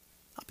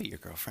 I'll be your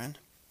girlfriend.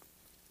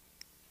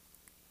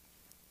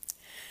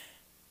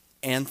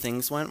 And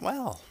things went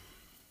well.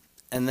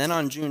 And then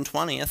on June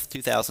 20th,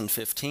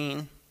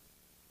 2015,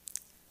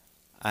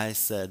 I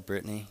said,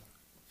 Brittany,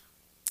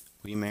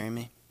 will you marry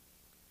me?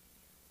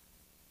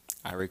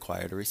 I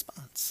required a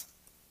response.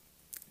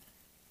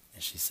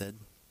 And she said,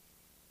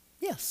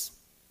 yes,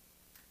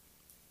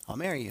 I'll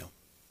marry you.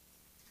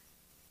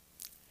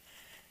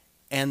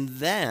 And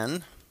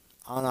then,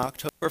 on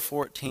October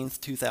 14th,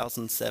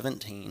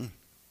 2017,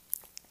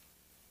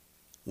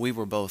 we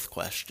were both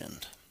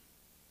questioned.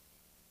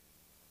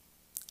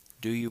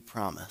 Do you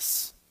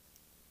promise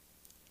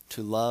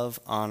to love,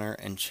 honor,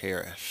 and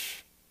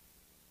cherish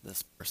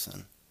this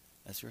person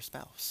as your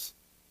spouse?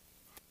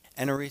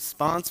 And a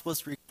response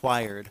was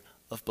required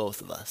of both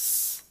of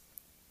us.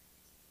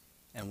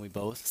 And we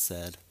both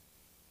said,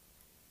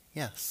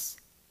 yes,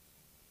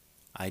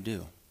 I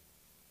do.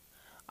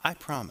 I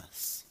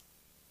promise.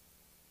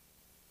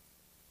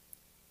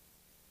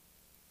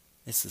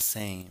 It's the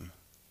same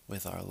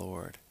with our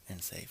Lord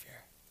and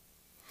Savior.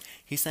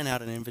 He sent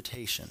out an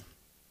invitation.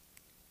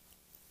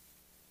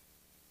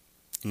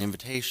 An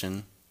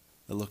invitation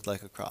that looked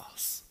like a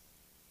cross.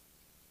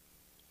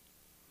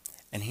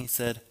 And he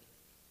said,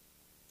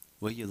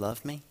 will you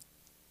love me?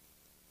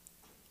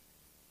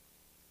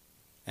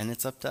 And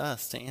it's up to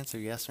us to answer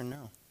yes or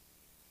no.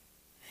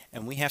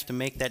 And we have to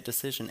make that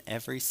decision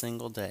every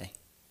single day.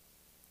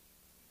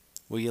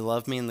 Will you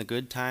love me in the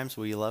good times?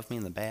 Will you love me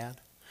in the bad?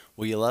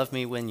 Will you love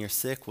me when you're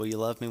sick? Will you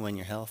love me when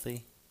you're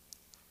healthy?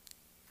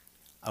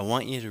 I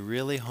want you to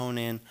really hone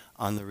in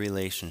on the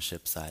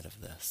relationship side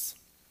of this.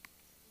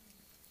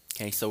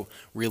 Okay, so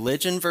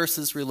religion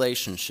versus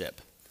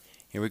relationship.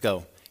 Here we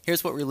go.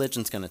 Here's what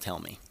religion's going to tell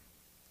me.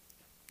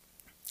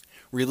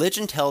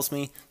 Religion tells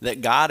me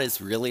that God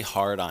is really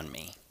hard on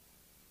me.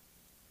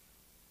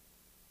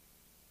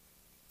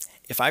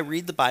 If I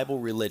read the Bible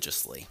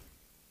religiously,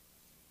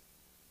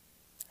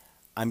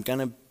 I'm going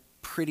to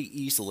pretty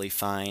easily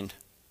find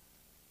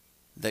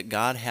that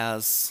God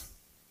has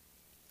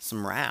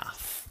some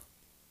wrath.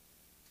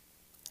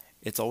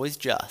 It's always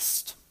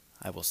just,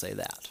 I will say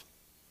that.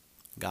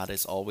 God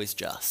is always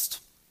just.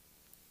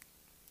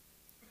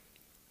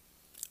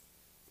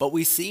 But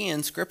we see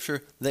in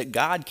Scripture that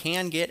God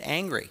can get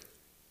angry.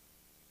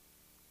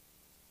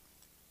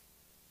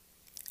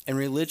 And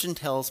religion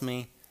tells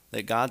me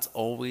that God's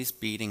always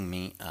beating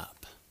me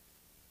up.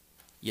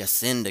 You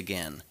sinned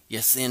again. You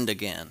sinned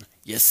again.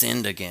 You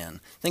sinned again.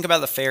 Think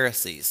about the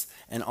Pharisees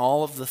and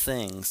all of the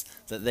things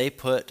that they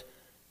put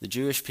the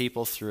Jewish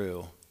people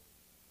through.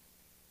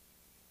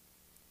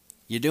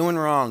 You're doing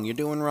wrong. You're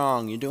doing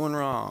wrong. You're doing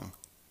wrong.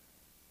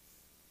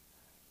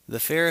 The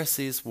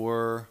Pharisees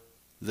were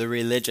the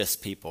religious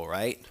people,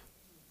 right?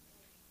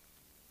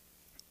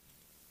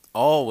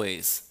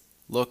 Always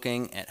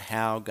looking at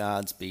how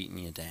God's beating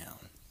you down.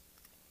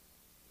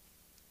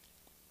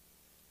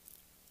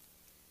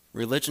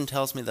 Religion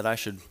tells me that I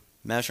should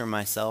measure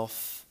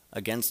myself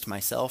against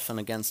myself and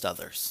against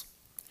others.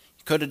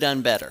 You could have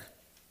done better.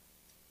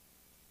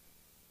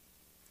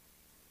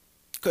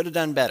 Could have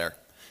done better.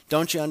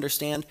 Don't you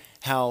understand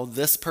how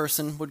this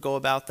person would go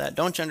about that?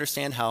 Don't you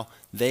understand how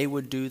they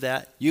would do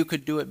that? You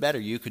could do it better.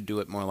 You could do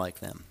it more like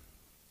them.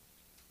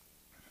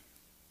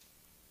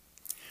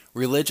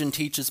 Religion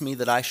teaches me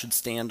that I should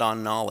stand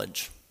on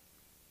knowledge,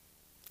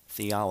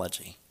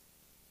 theology.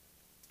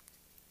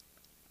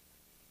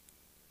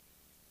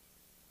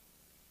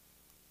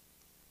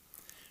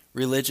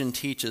 Religion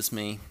teaches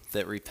me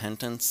that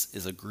repentance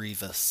is a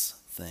grievous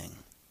thing.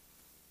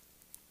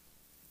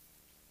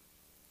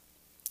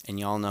 And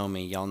y'all know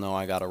me. Y'all know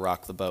I got to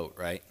rock the boat,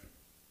 right?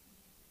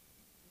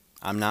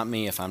 I'm not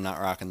me if I'm not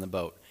rocking the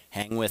boat.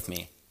 Hang with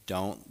me.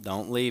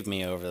 Don't leave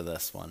me over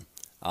this one.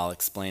 I'll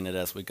explain it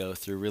as we go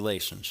through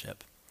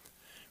relationship.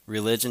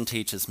 Religion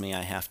teaches me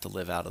I have to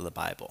live out of the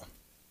Bible.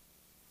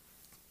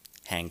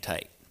 Hang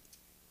tight.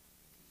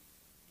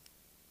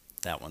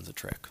 That one's a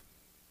trick.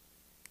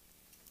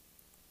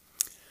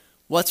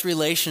 What's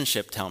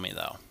relationship tell me,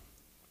 though?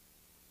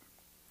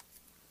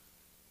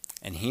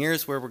 And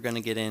here's where we're going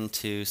to get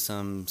into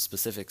some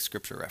specific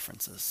scripture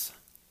references.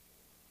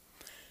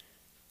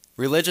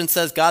 Religion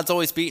says God's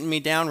always beating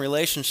me down.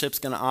 Relationship's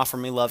going to offer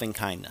me loving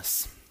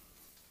kindness.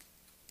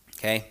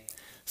 Okay?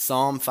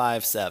 Psalm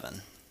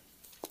 5:7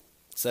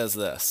 says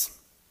this.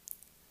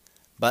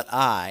 But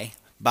I,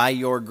 by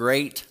your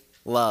great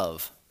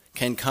love,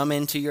 can come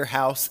into your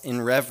house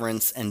in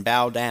reverence and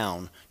bow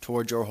down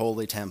toward your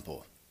holy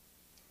temple.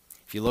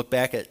 If you look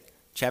back at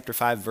chapter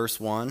 5, verse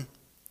 1,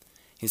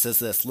 he says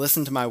this,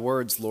 listen to my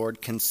words,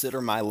 Lord,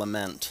 consider my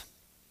lament.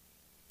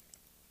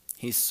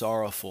 He's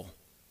sorrowful.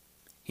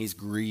 He's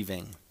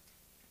grieving,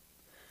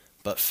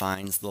 but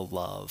finds the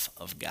love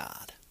of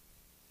God.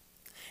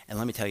 And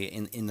let me tell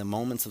you, in the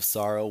moments of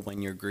sorrow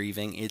when you're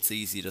grieving, it's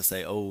easy to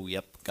say, oh,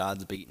 yep,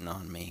 God's beating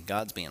on me.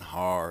 God's being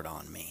hard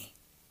on me.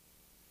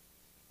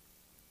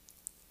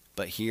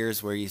 But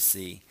here's where you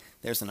see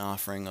there's an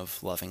offering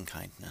of loving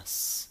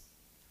kindness.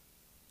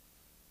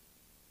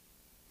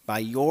 By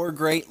your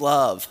great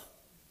love,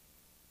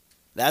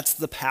 that's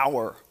the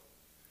power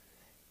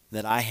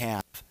that I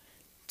have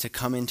to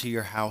come into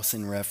your house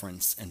in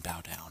reverence and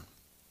bow down.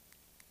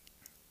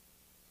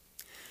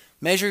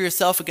 Measure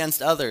yourself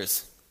against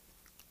others.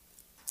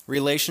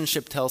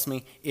 Relationship tells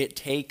me it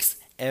takes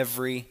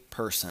every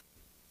person.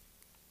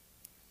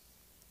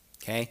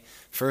 Okay?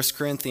 1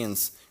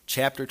 Corinthians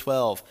chapter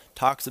 12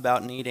 talks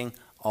about needing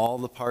all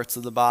the parts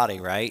of the body,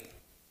 right?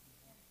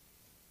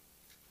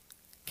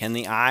 Can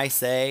the eye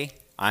say,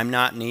 I'm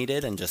not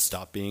needed and just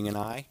stop being an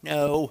eye?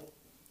 No.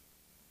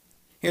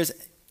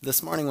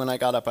 This morning when I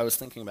got up, I was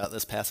thinking about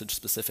this passage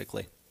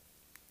specifically.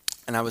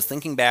 And I was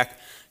thinking back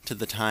to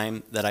the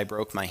time that I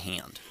broke my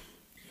hand.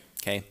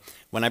 Okay?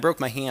 When I broke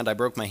my hand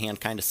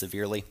kind of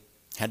severely.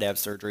 Had to have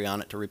surgery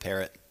on it to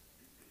repair it.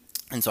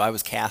 And so I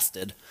was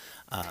casted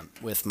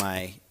with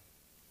my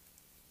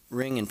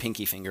ring and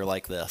pinky finger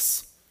like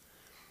this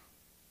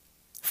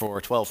for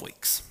 12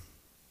 weeks.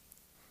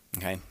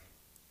 Okay?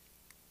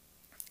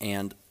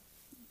 And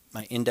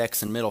my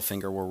index and middle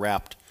finger were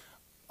wrapped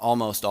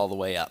almost all the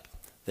way up.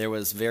 There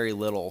was very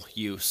little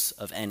use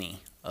of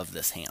any of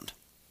this hand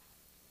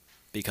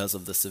because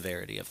of the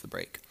severity of the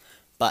break.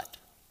 But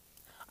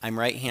I'm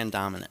right hand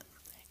dominant.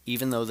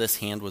 Even though this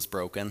hand was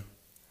broken,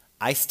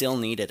 I still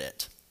needed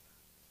it.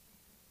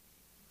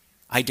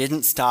 I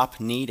didn't stop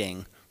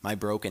needing my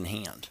broken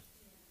hand.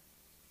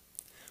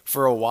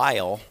 For a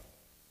while,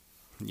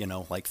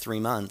 like 3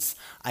 months,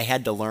 I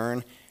had to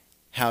learn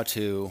how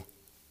to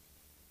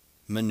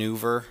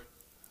maneuver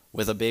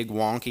with a big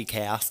wonky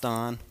cast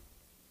on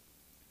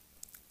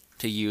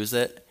to use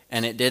it,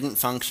 and it didn't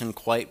function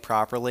quite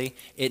properly.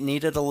 It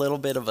needed a little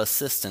bit of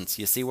assistance.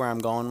 You see where I'm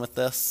going with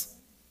this?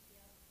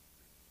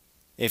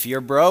 If you're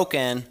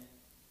broken,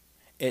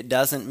 it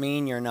doesn't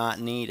mean you're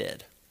not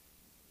needed.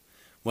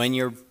 When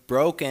you're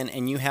broken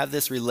and you have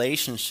this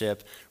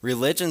relationship,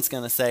 religion's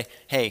going to say,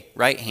 hey,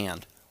 right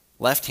hand,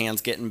 left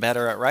hand's getting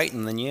better at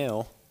writing than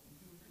you.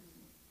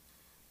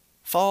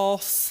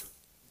 False.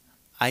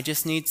 I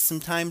just need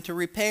some time to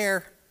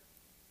repair.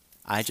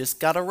 I just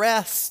got to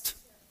rest.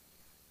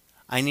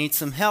 I need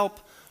some help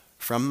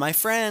from my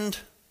friend.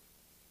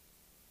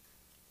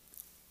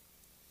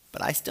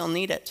 But I still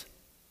need it.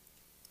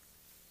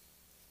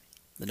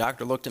 The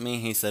doctor looked at me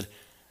and he said,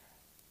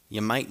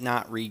 you might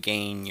not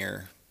regain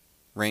your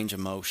range of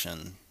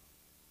motion.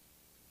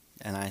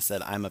 And I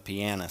said, I'm a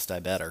pianist, I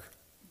better.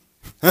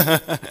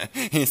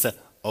 He said,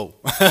 oh.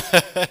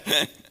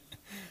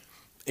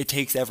 It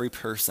takes every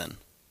person.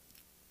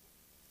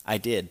 I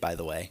did, by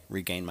the way,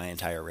 regain my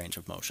entire range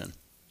of motion.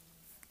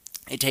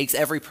 It takes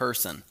every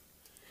person.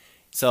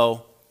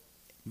 So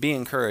be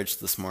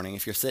encouraged this morning.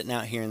 If you're sitting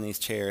out here in these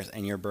chairs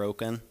and you're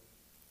broken,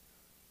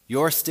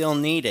 you're still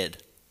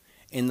needed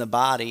in the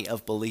body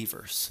of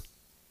believers.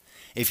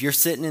 If you're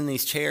sitting in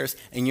these chairs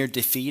and you're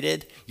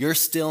defeated, you're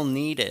still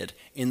needed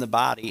in the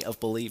body of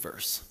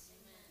believers.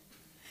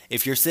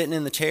 If you're sitting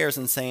in the chairs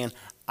and saying,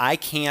 I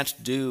can't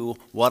do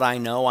what I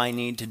know I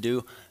need to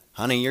do,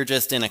 honey, you're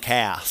just in a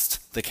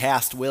cast. The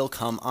cast will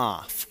come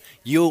off.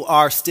 You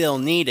are still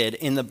needed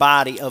in the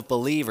body of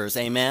believers.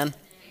 Amen? Amen.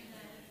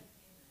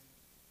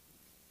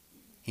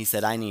 He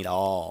said, I need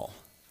all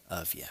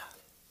of you.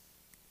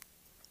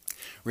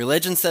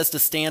 Religion says to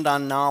stand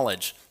on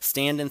knowledge,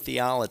 stand in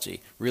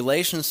theology.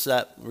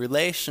 Relationship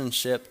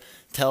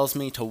tells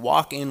me to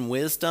walk in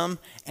wisdom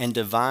and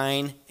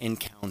divine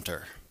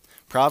encounter.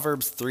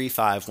 Proverbs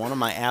 3:5, one of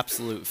my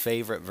absolute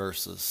favorite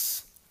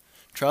verses.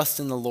 Trust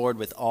in the Lord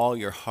with all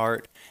your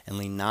heart and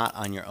lean not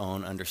on your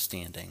own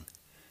understanding.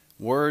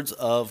 Words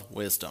of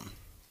wisdom.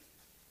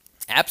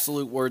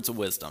 Absolute words of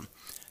wisdom.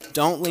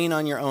 Don't lean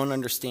on your own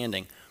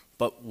understanding,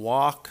 but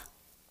walk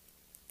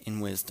in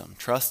wisdom.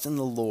 Trust in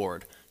the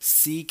Lord.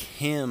 Seek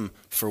him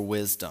for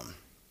wisdom.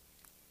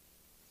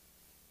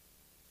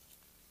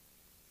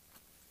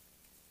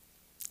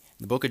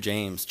 The book of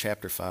James,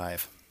 chapter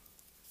 5,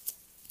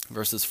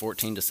 verses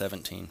 14 to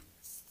 17.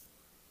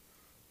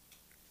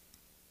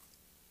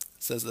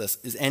 Says this,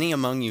 is any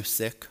among you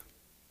sick?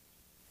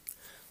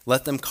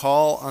 Let them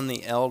call on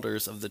the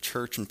elders of the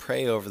church and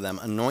pray over them.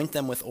 Anoint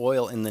them with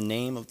oil in the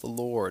name of the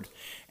Lord.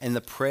 And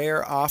the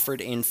prayer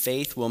offered in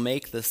faith will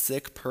make the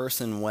sick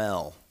person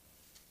well.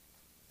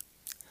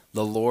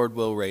 The Lord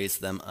will raise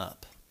them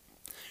up.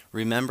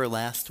 Remember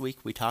last week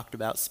we talked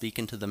about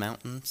speaking to the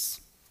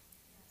mountains?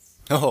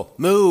 Oh,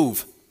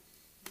 move!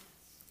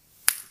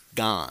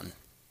 Gone.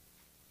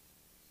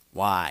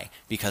 Why?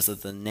 Because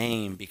of the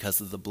name, because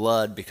of the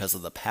blood, because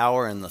of the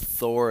power and the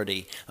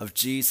authority of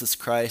Jesus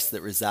Christ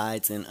that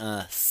resides in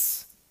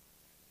us.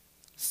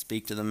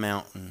 Speak to the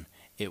mountain,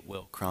 it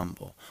will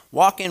crumble.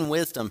 Walk in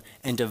wisdom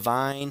and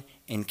divine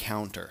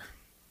encounter.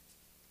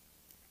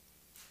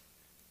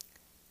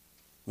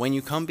 When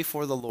you come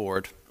before the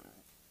Lord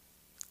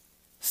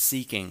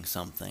seeking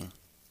something,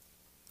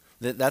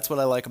 that's what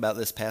I like about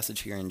this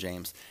passage here in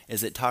James,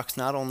 is it talks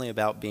not only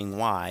about being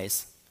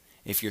wise.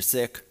 If you're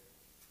sick,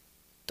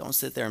 don't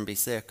sit there and be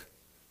sick.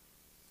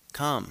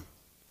 Come,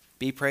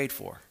 be prayed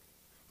for,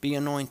 be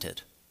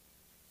anointed.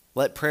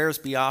 Let prayers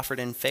be offered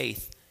in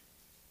faith,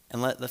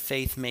 and let the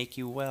faith make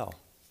you well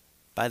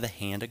by the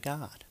hand of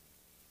God.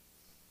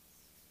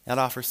 That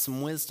offers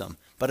some wisdom,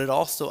 but it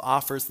also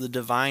offers the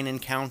divine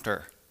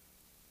encounter.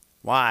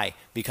 Why?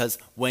 Because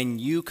when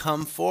you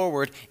come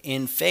forward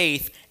in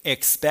faith,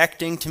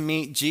 expecting to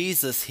meet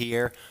Jesus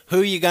here, who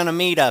are you going to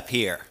meet up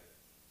here?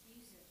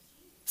 Jesus.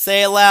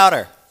 Say it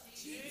louder.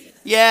 Jesus.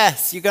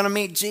 Yes, you're going to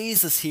meet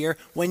Jesus here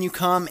when you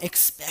come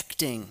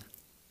expecting.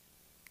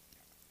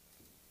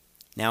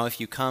 Now,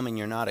 if you come and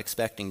you're not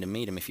expecting to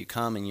meet him, if you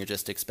come and you're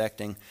just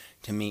expecting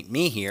to meet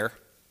me here,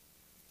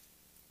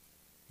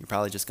 you're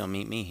probably just going to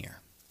meet me here.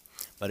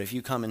 But if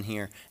you come in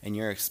here and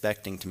you're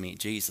expecting to meet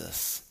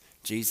Jesus,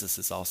 Jesus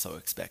is also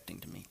expecting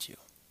to meet you.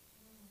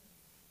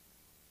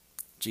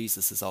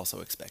 Jesus is also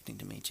expecting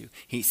to meet you.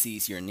 He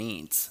sees your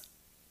needs.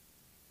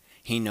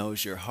 He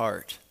knows your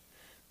heart,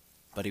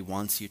 but he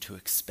wants you to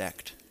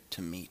expect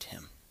to meet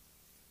him.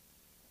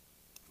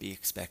 Be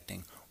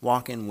expecting.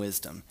 Walk in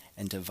wisdom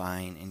and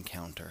divine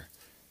encounter,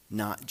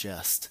 not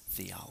just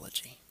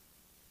theology.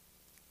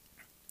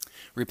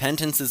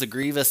 Repentance is a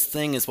grievous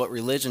thing is what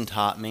religion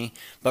taught me,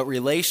 but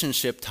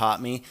relationship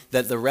taught me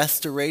that the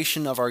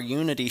restoration of our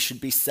unity should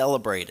be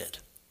celebrated.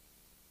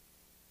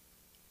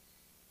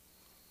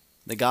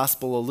 The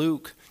Gospel of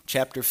Luke,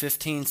 chapter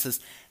 15 says,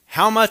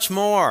 how much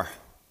more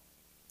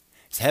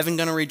is heaven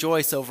going to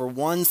rejoice over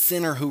one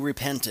sinner who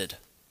repented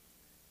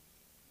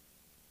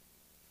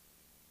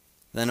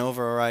than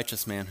over a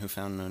righteous man who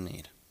found no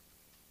need?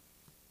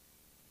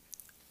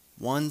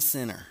 One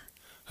sinner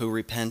who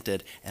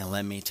repented, and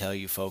let me tell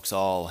you folks,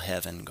 all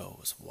heaven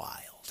goes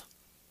wild.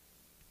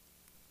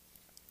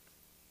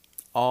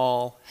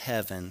 All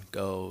heaven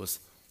goes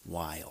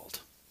wild.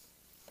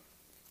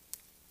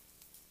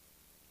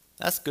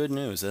 That's good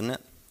news, isn't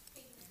it?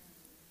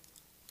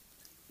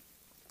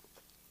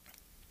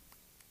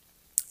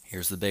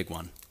 Here's the big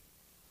one.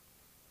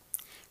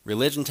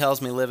 Religion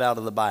tells me live out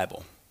of the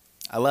Bible.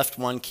 I left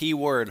one key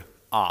word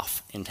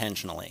off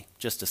intentionally,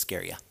 just to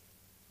scare you.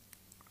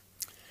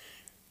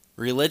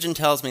 Religion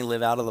tells me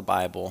live out of the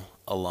Bible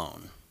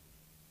alone.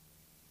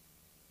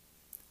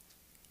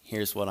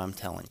 Here's what I'm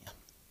telling you.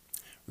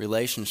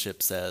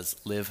 Relationship says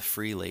live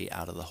freely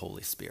out of the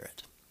Holy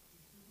Spirit.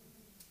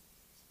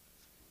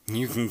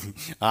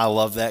 I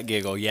love that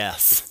giggle,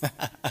 yes.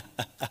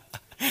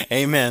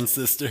 Amen,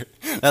 sister.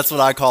 That's what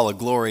I call a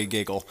glory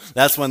giggle.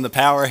 That's when the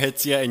power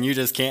hits you and you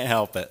just can't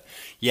help it.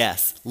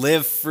 Yes,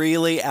 live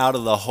freely out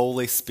of the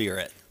Holy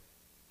Spirit.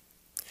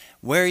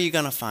 Where are you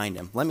going to find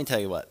him? Let me tell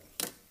you what.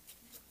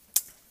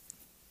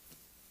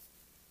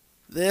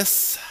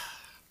 This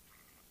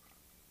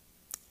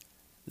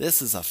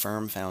is a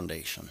firm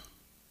foundation.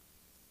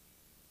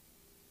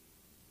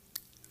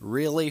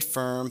 Really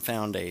firm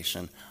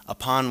foundation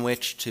upon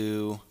which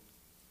to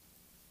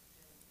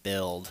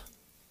build.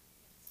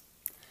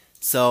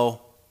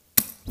 So,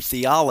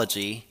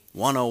 Theology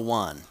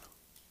 101,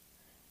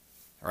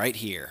 right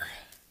here,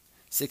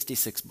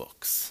 66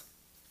 books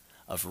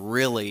of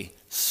really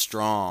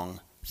strong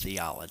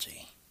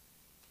theology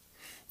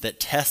that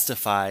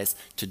testifies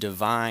to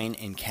divine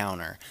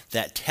encounter,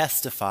 that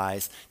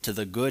testifies to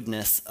the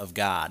goodness of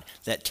God,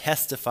 that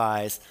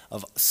testifies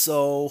of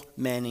so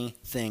many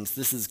things.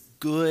 This is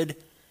good,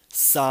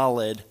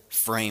 solid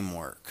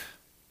framework.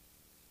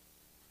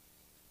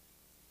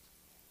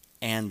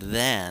 And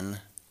then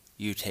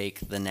you take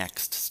the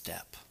next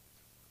step.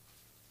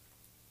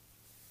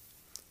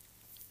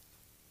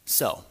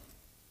 So,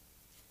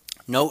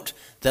 note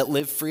that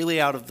live freely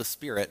out of the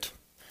Spirit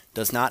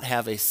does not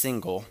have a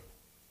single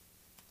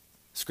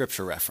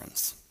scripture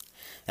reference.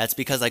 That's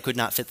because I could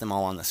not fit them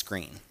all on the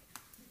screen.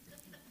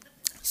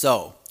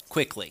 So,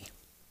 quickly,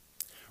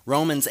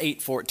 Romans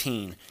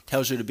 8:14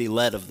 tells you to be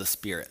led of the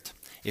Spirit.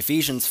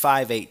 Ephesians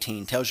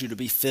 5:18 tells you to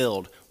be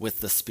filled with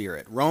the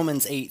Spirit.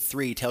 Romans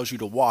 8:3 tells you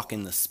to walk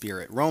in the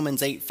Spirit.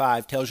 Romans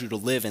 8:5 tells you to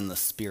live in the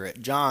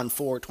Spirit. John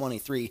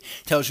 4:23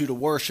 tells you to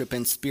worship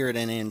in spirit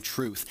and in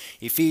truth.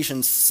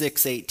 Ephesians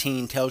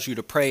 6:18 tells you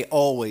to pray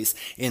always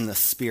in the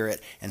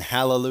Spirit. And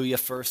hallelujah,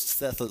 1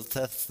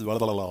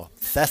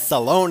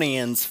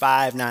 Thessalonians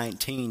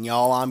 5:19.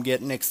 Y'all, I'm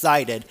getting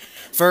excited.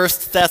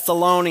 1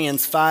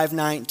 Thessalonians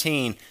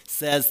 5:19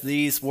 says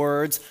these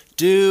words,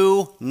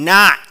 do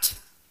not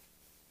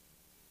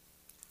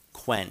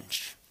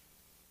quench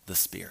the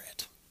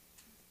Spirit.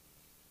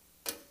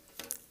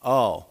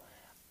 Oh,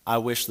 I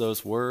wish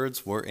those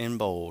words were in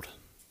bold.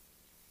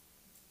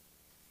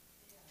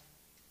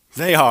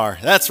 They are,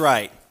 that's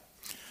right.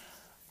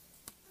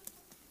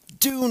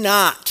 Do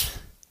not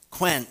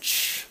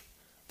quench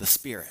the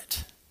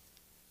Spirit.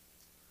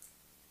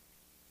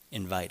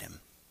 Invite him.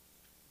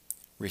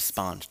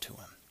 Respond to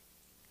him.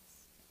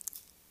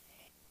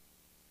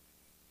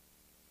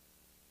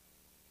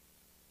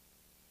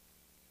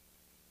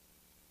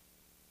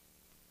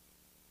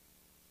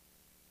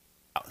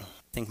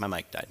 I think my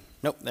mic died.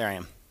 Nope, there I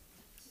am.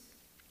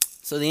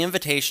 So the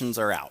invitations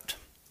are out.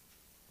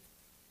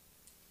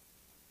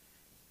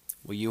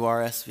 Will you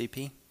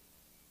R.S.V.P?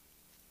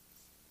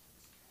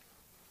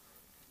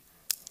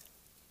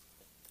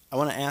 I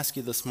want to ask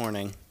you this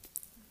morning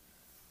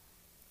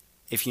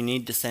if you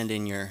need to send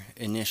in your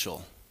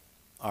initial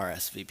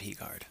R.S.V.P.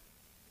 card.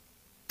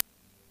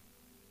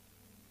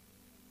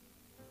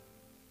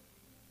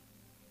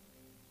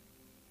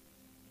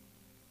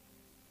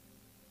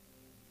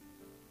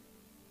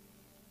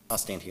 I'll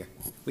stand here.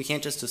 We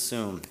can't just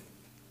assume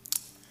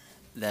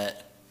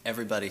that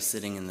everybody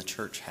sitting in the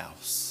church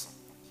house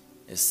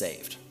is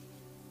saved.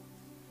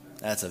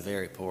 That's a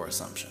very poor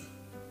assumption.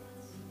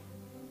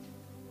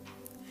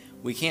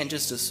 We can't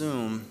just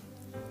assume,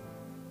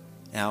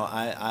 now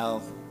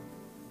I'll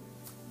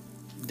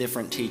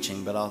different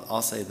teaching, but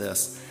I'll say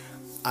this.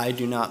 I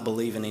do not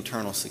believe in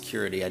eternal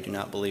security. I do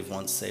not believe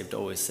once saved,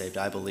 always saved.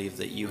 I believe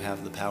that you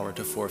have the power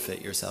to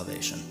forfeit your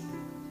salvation.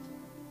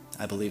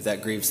 I believe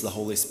that grieves the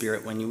Holy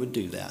Spirit when you would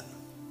do that.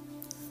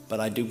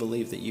 But I do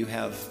believe that you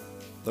have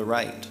the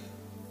right,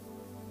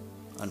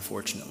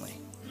 unfortunately,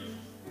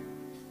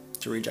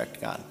 to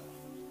reject God,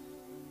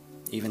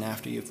 even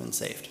after you've been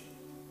saved.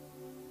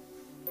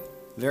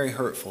 Very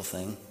hurtful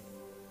thing.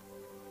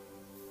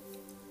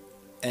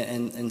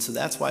 And so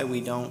that's why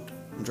we don't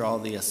draw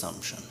the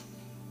assumption.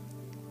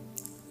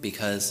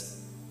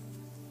 Because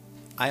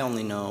I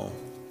only know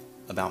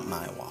about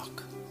my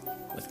walk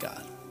with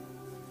God.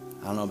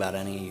 I don't know about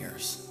any of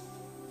yours.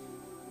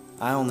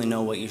 I only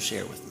know what you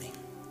share with me.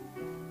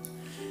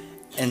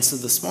 And so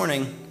this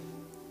morning,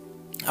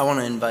 I want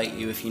to invite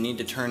you, if you need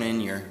to turn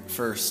in your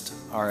first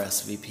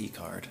R.S.V.P.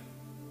 card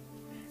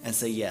and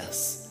say,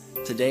 yes,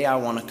 today I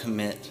want to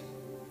commit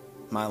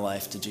my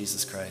life to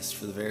Jesus Christ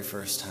for the very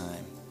first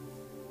time.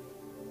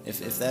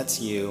 If that's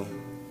you,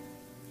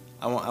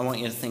 I want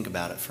you to think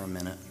about it for a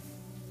minute.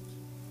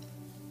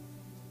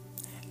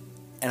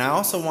 And I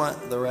also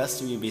want the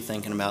rest of you to be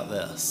thinking about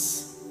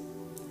this.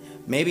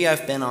 Maybe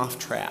I've been off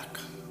track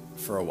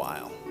for a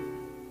while.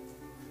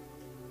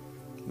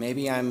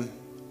 Maybe I'm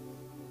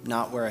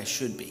not where I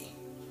should be.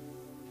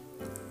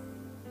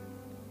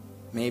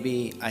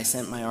 Maybe I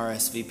sent my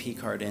R.S.V.P.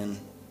 card in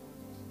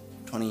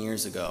 20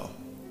 years ago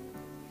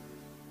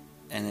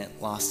and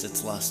it lost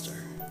its luster.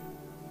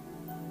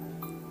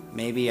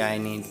 Maybe I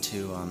need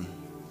to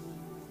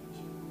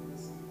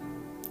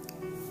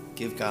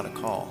give God a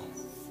call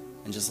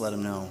and just let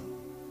him know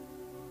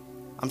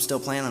I'm still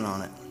planning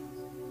on it.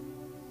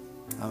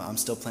 I'm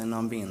still planning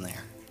on being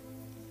there.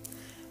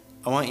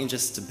 I want you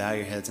just to bow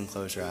your heads and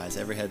close your eyes.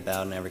 Every head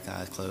bowed and every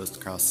eye closed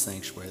across the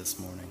sanctuary this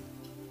morning.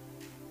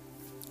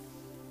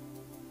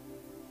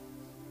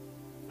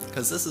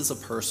 Because this is a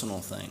personal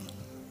thing.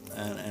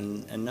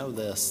 And know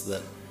this,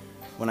 that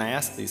when I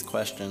ask these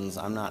questions,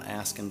 I'm not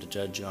asking to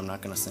judge you. I'm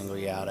not going to single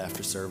you out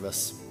after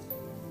service.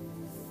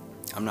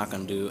 I'm not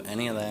going to do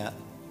any of that.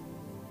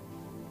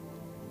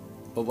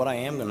 But what I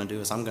am going to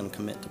do is I'm going to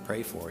commit to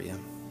pray for you.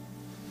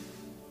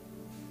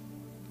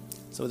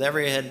 So with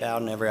every head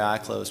bowed and every eye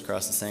closed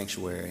across the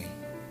sanctuary,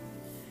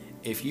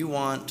 if you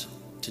want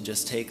to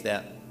just take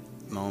that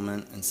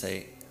moment and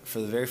say,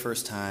 for the very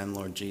first time,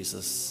 Lord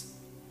Jesus,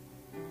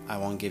 I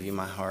want to give you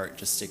my heart,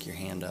 just stick your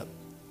hand up.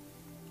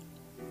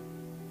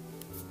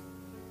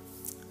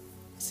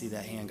 I see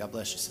that hand. God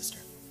bless you, sister.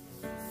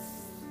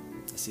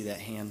 I see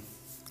that hand.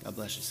 God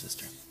bless you,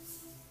 sister.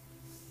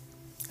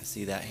 I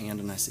see that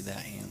hand and I see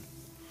that hand.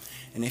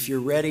 And if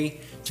you're ready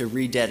to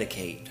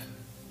rededicate,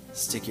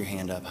 stick your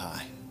hand up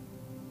high.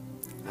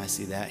 I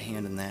see that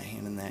hand and that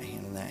hand and that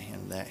hand and that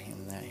hand and that hand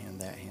and that hand and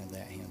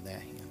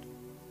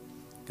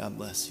God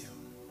bless you.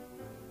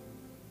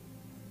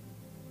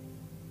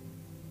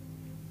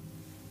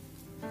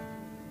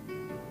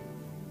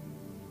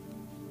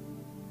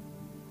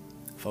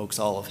 Folks,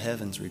 all of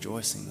heaven's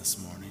rejoicing this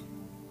morning.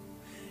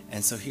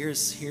 And so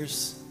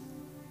here's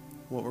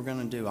what we're going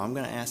to do. I'm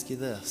going to ask you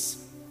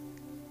this.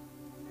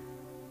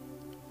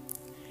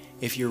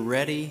 If you're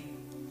ready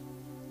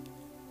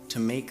to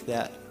make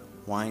that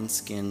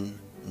wineskin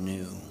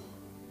new,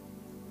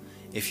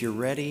 if you're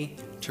ready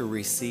to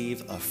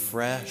receive a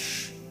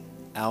fresh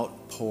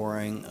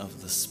outpouring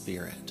of the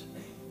Spirit,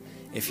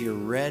 if you're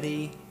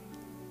ready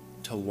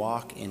to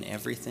walk in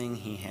everything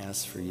He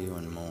has for you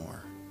and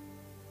more,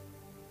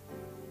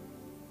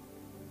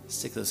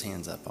 stick those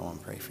hands up. I want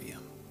to pray for you.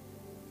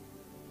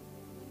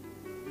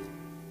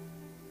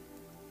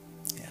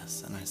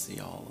 Yes, and I see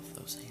all of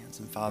those hands.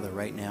 And Father,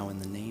 right now, in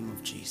the name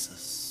of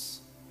Jesus,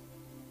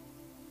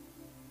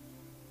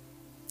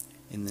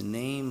 in the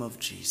name of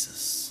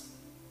Jesus,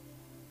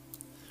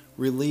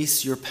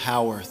 release your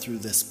power through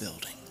this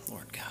building,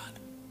 Lord God.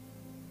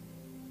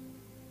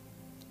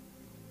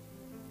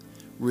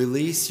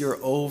 Release your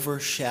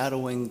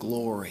overshadowing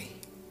glory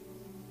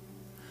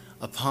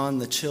upon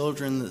the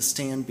children that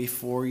stand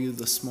before you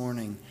this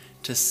morning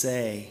to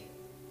say,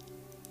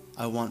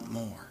 I want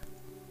more.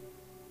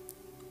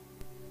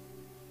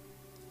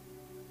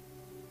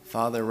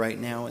 Father, right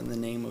now in the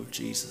name of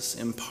Jesus,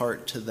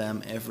 impart to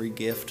them every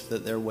gift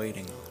that they're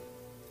waiting on.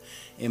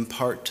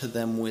 Impart to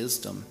them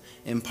wisdom.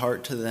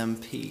 Impart to them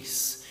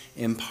peace.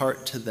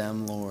 Impart to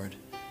them, Lord,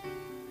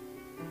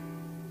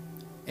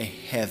 a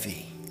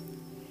heavy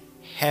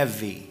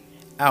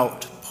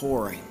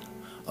outpouring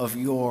of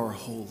your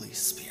Holy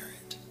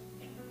Spirit.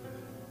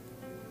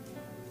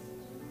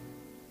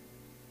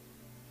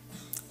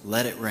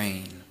 Let it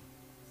rain,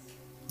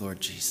 Lord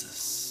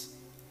Jesus,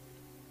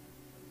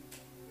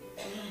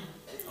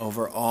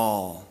 over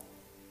all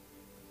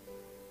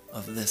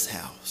of this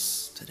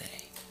house today.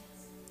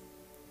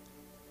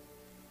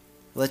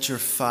 Let your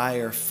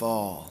fire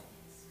fall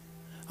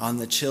on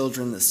the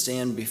children that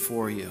stand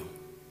before you,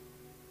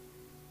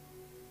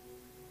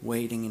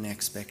 waiting in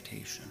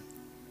expectation.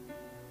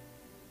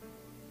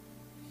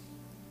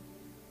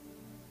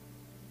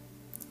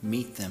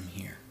 Meet them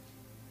here,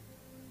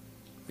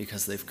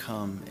 because they've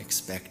come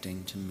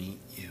expecting to meet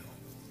you.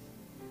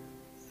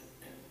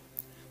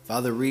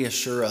 Father,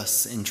 reassure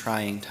us in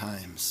trying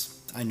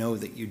times. I know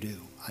that you do.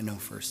 I know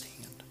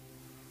firsthand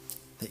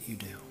that you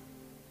do.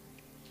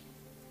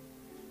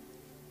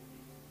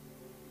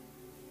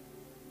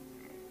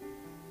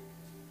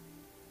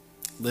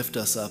 Lift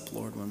us up,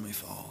 Lord, when we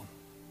fall.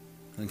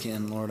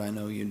 Again, Lord, I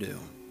know you do.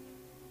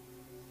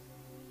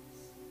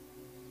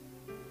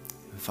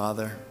 And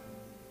Father,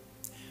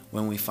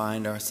 when we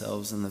find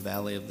ourselves in the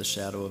valley of the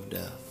shadow of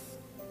death,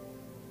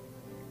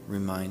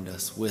 remind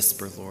us,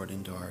 whisper, Lord,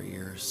 into our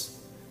ears,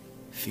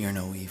 fear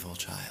no evil,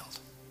 child.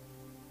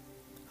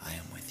 I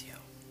am with you.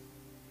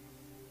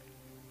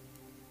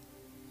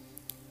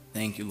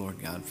 Thank you,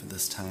 Lord God, for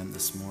this time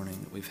this morning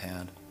that we've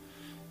had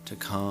to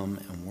come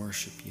and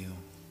worship you,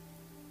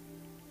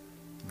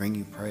 bring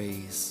you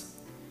praise,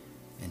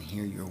 and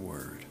hear your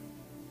word.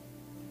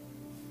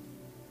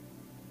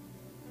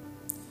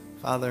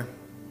 Father,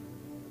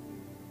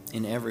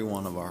 in every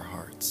one of our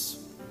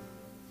hearts,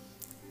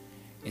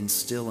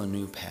 instill a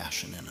new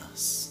passion in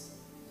us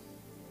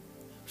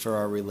for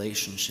our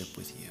relationship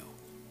with you,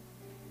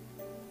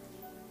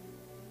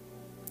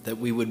 that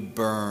we would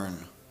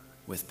burn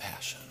with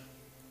passion.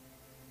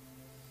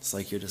 It's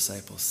like your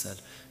disciples said,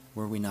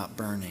 were we not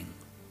burning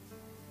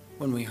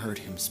when we heard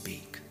him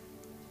speak?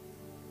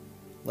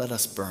 Let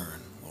us burn,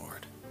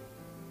 Lord,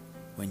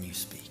 when you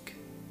speak.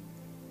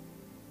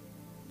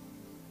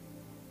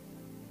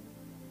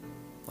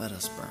 Let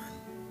us burn.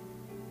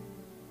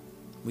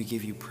 We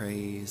give you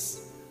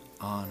praise,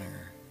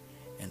 honor,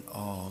 and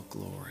all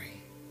glory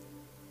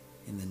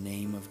in the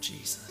name of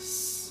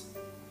Jesus.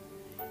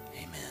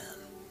 Amen.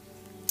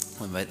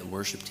 I'll invite the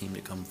worship team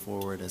to come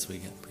forward as we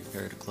get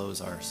prepared to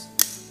close our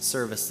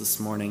service this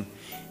morning.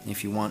 And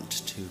if you want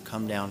to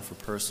come down for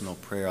personal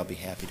prayer, I'll be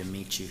happy to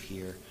meet you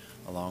here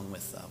along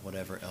with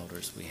whatever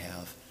elders we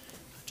have.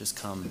 Just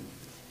come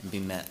and be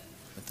met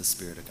with the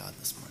Spirit of God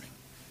this morning.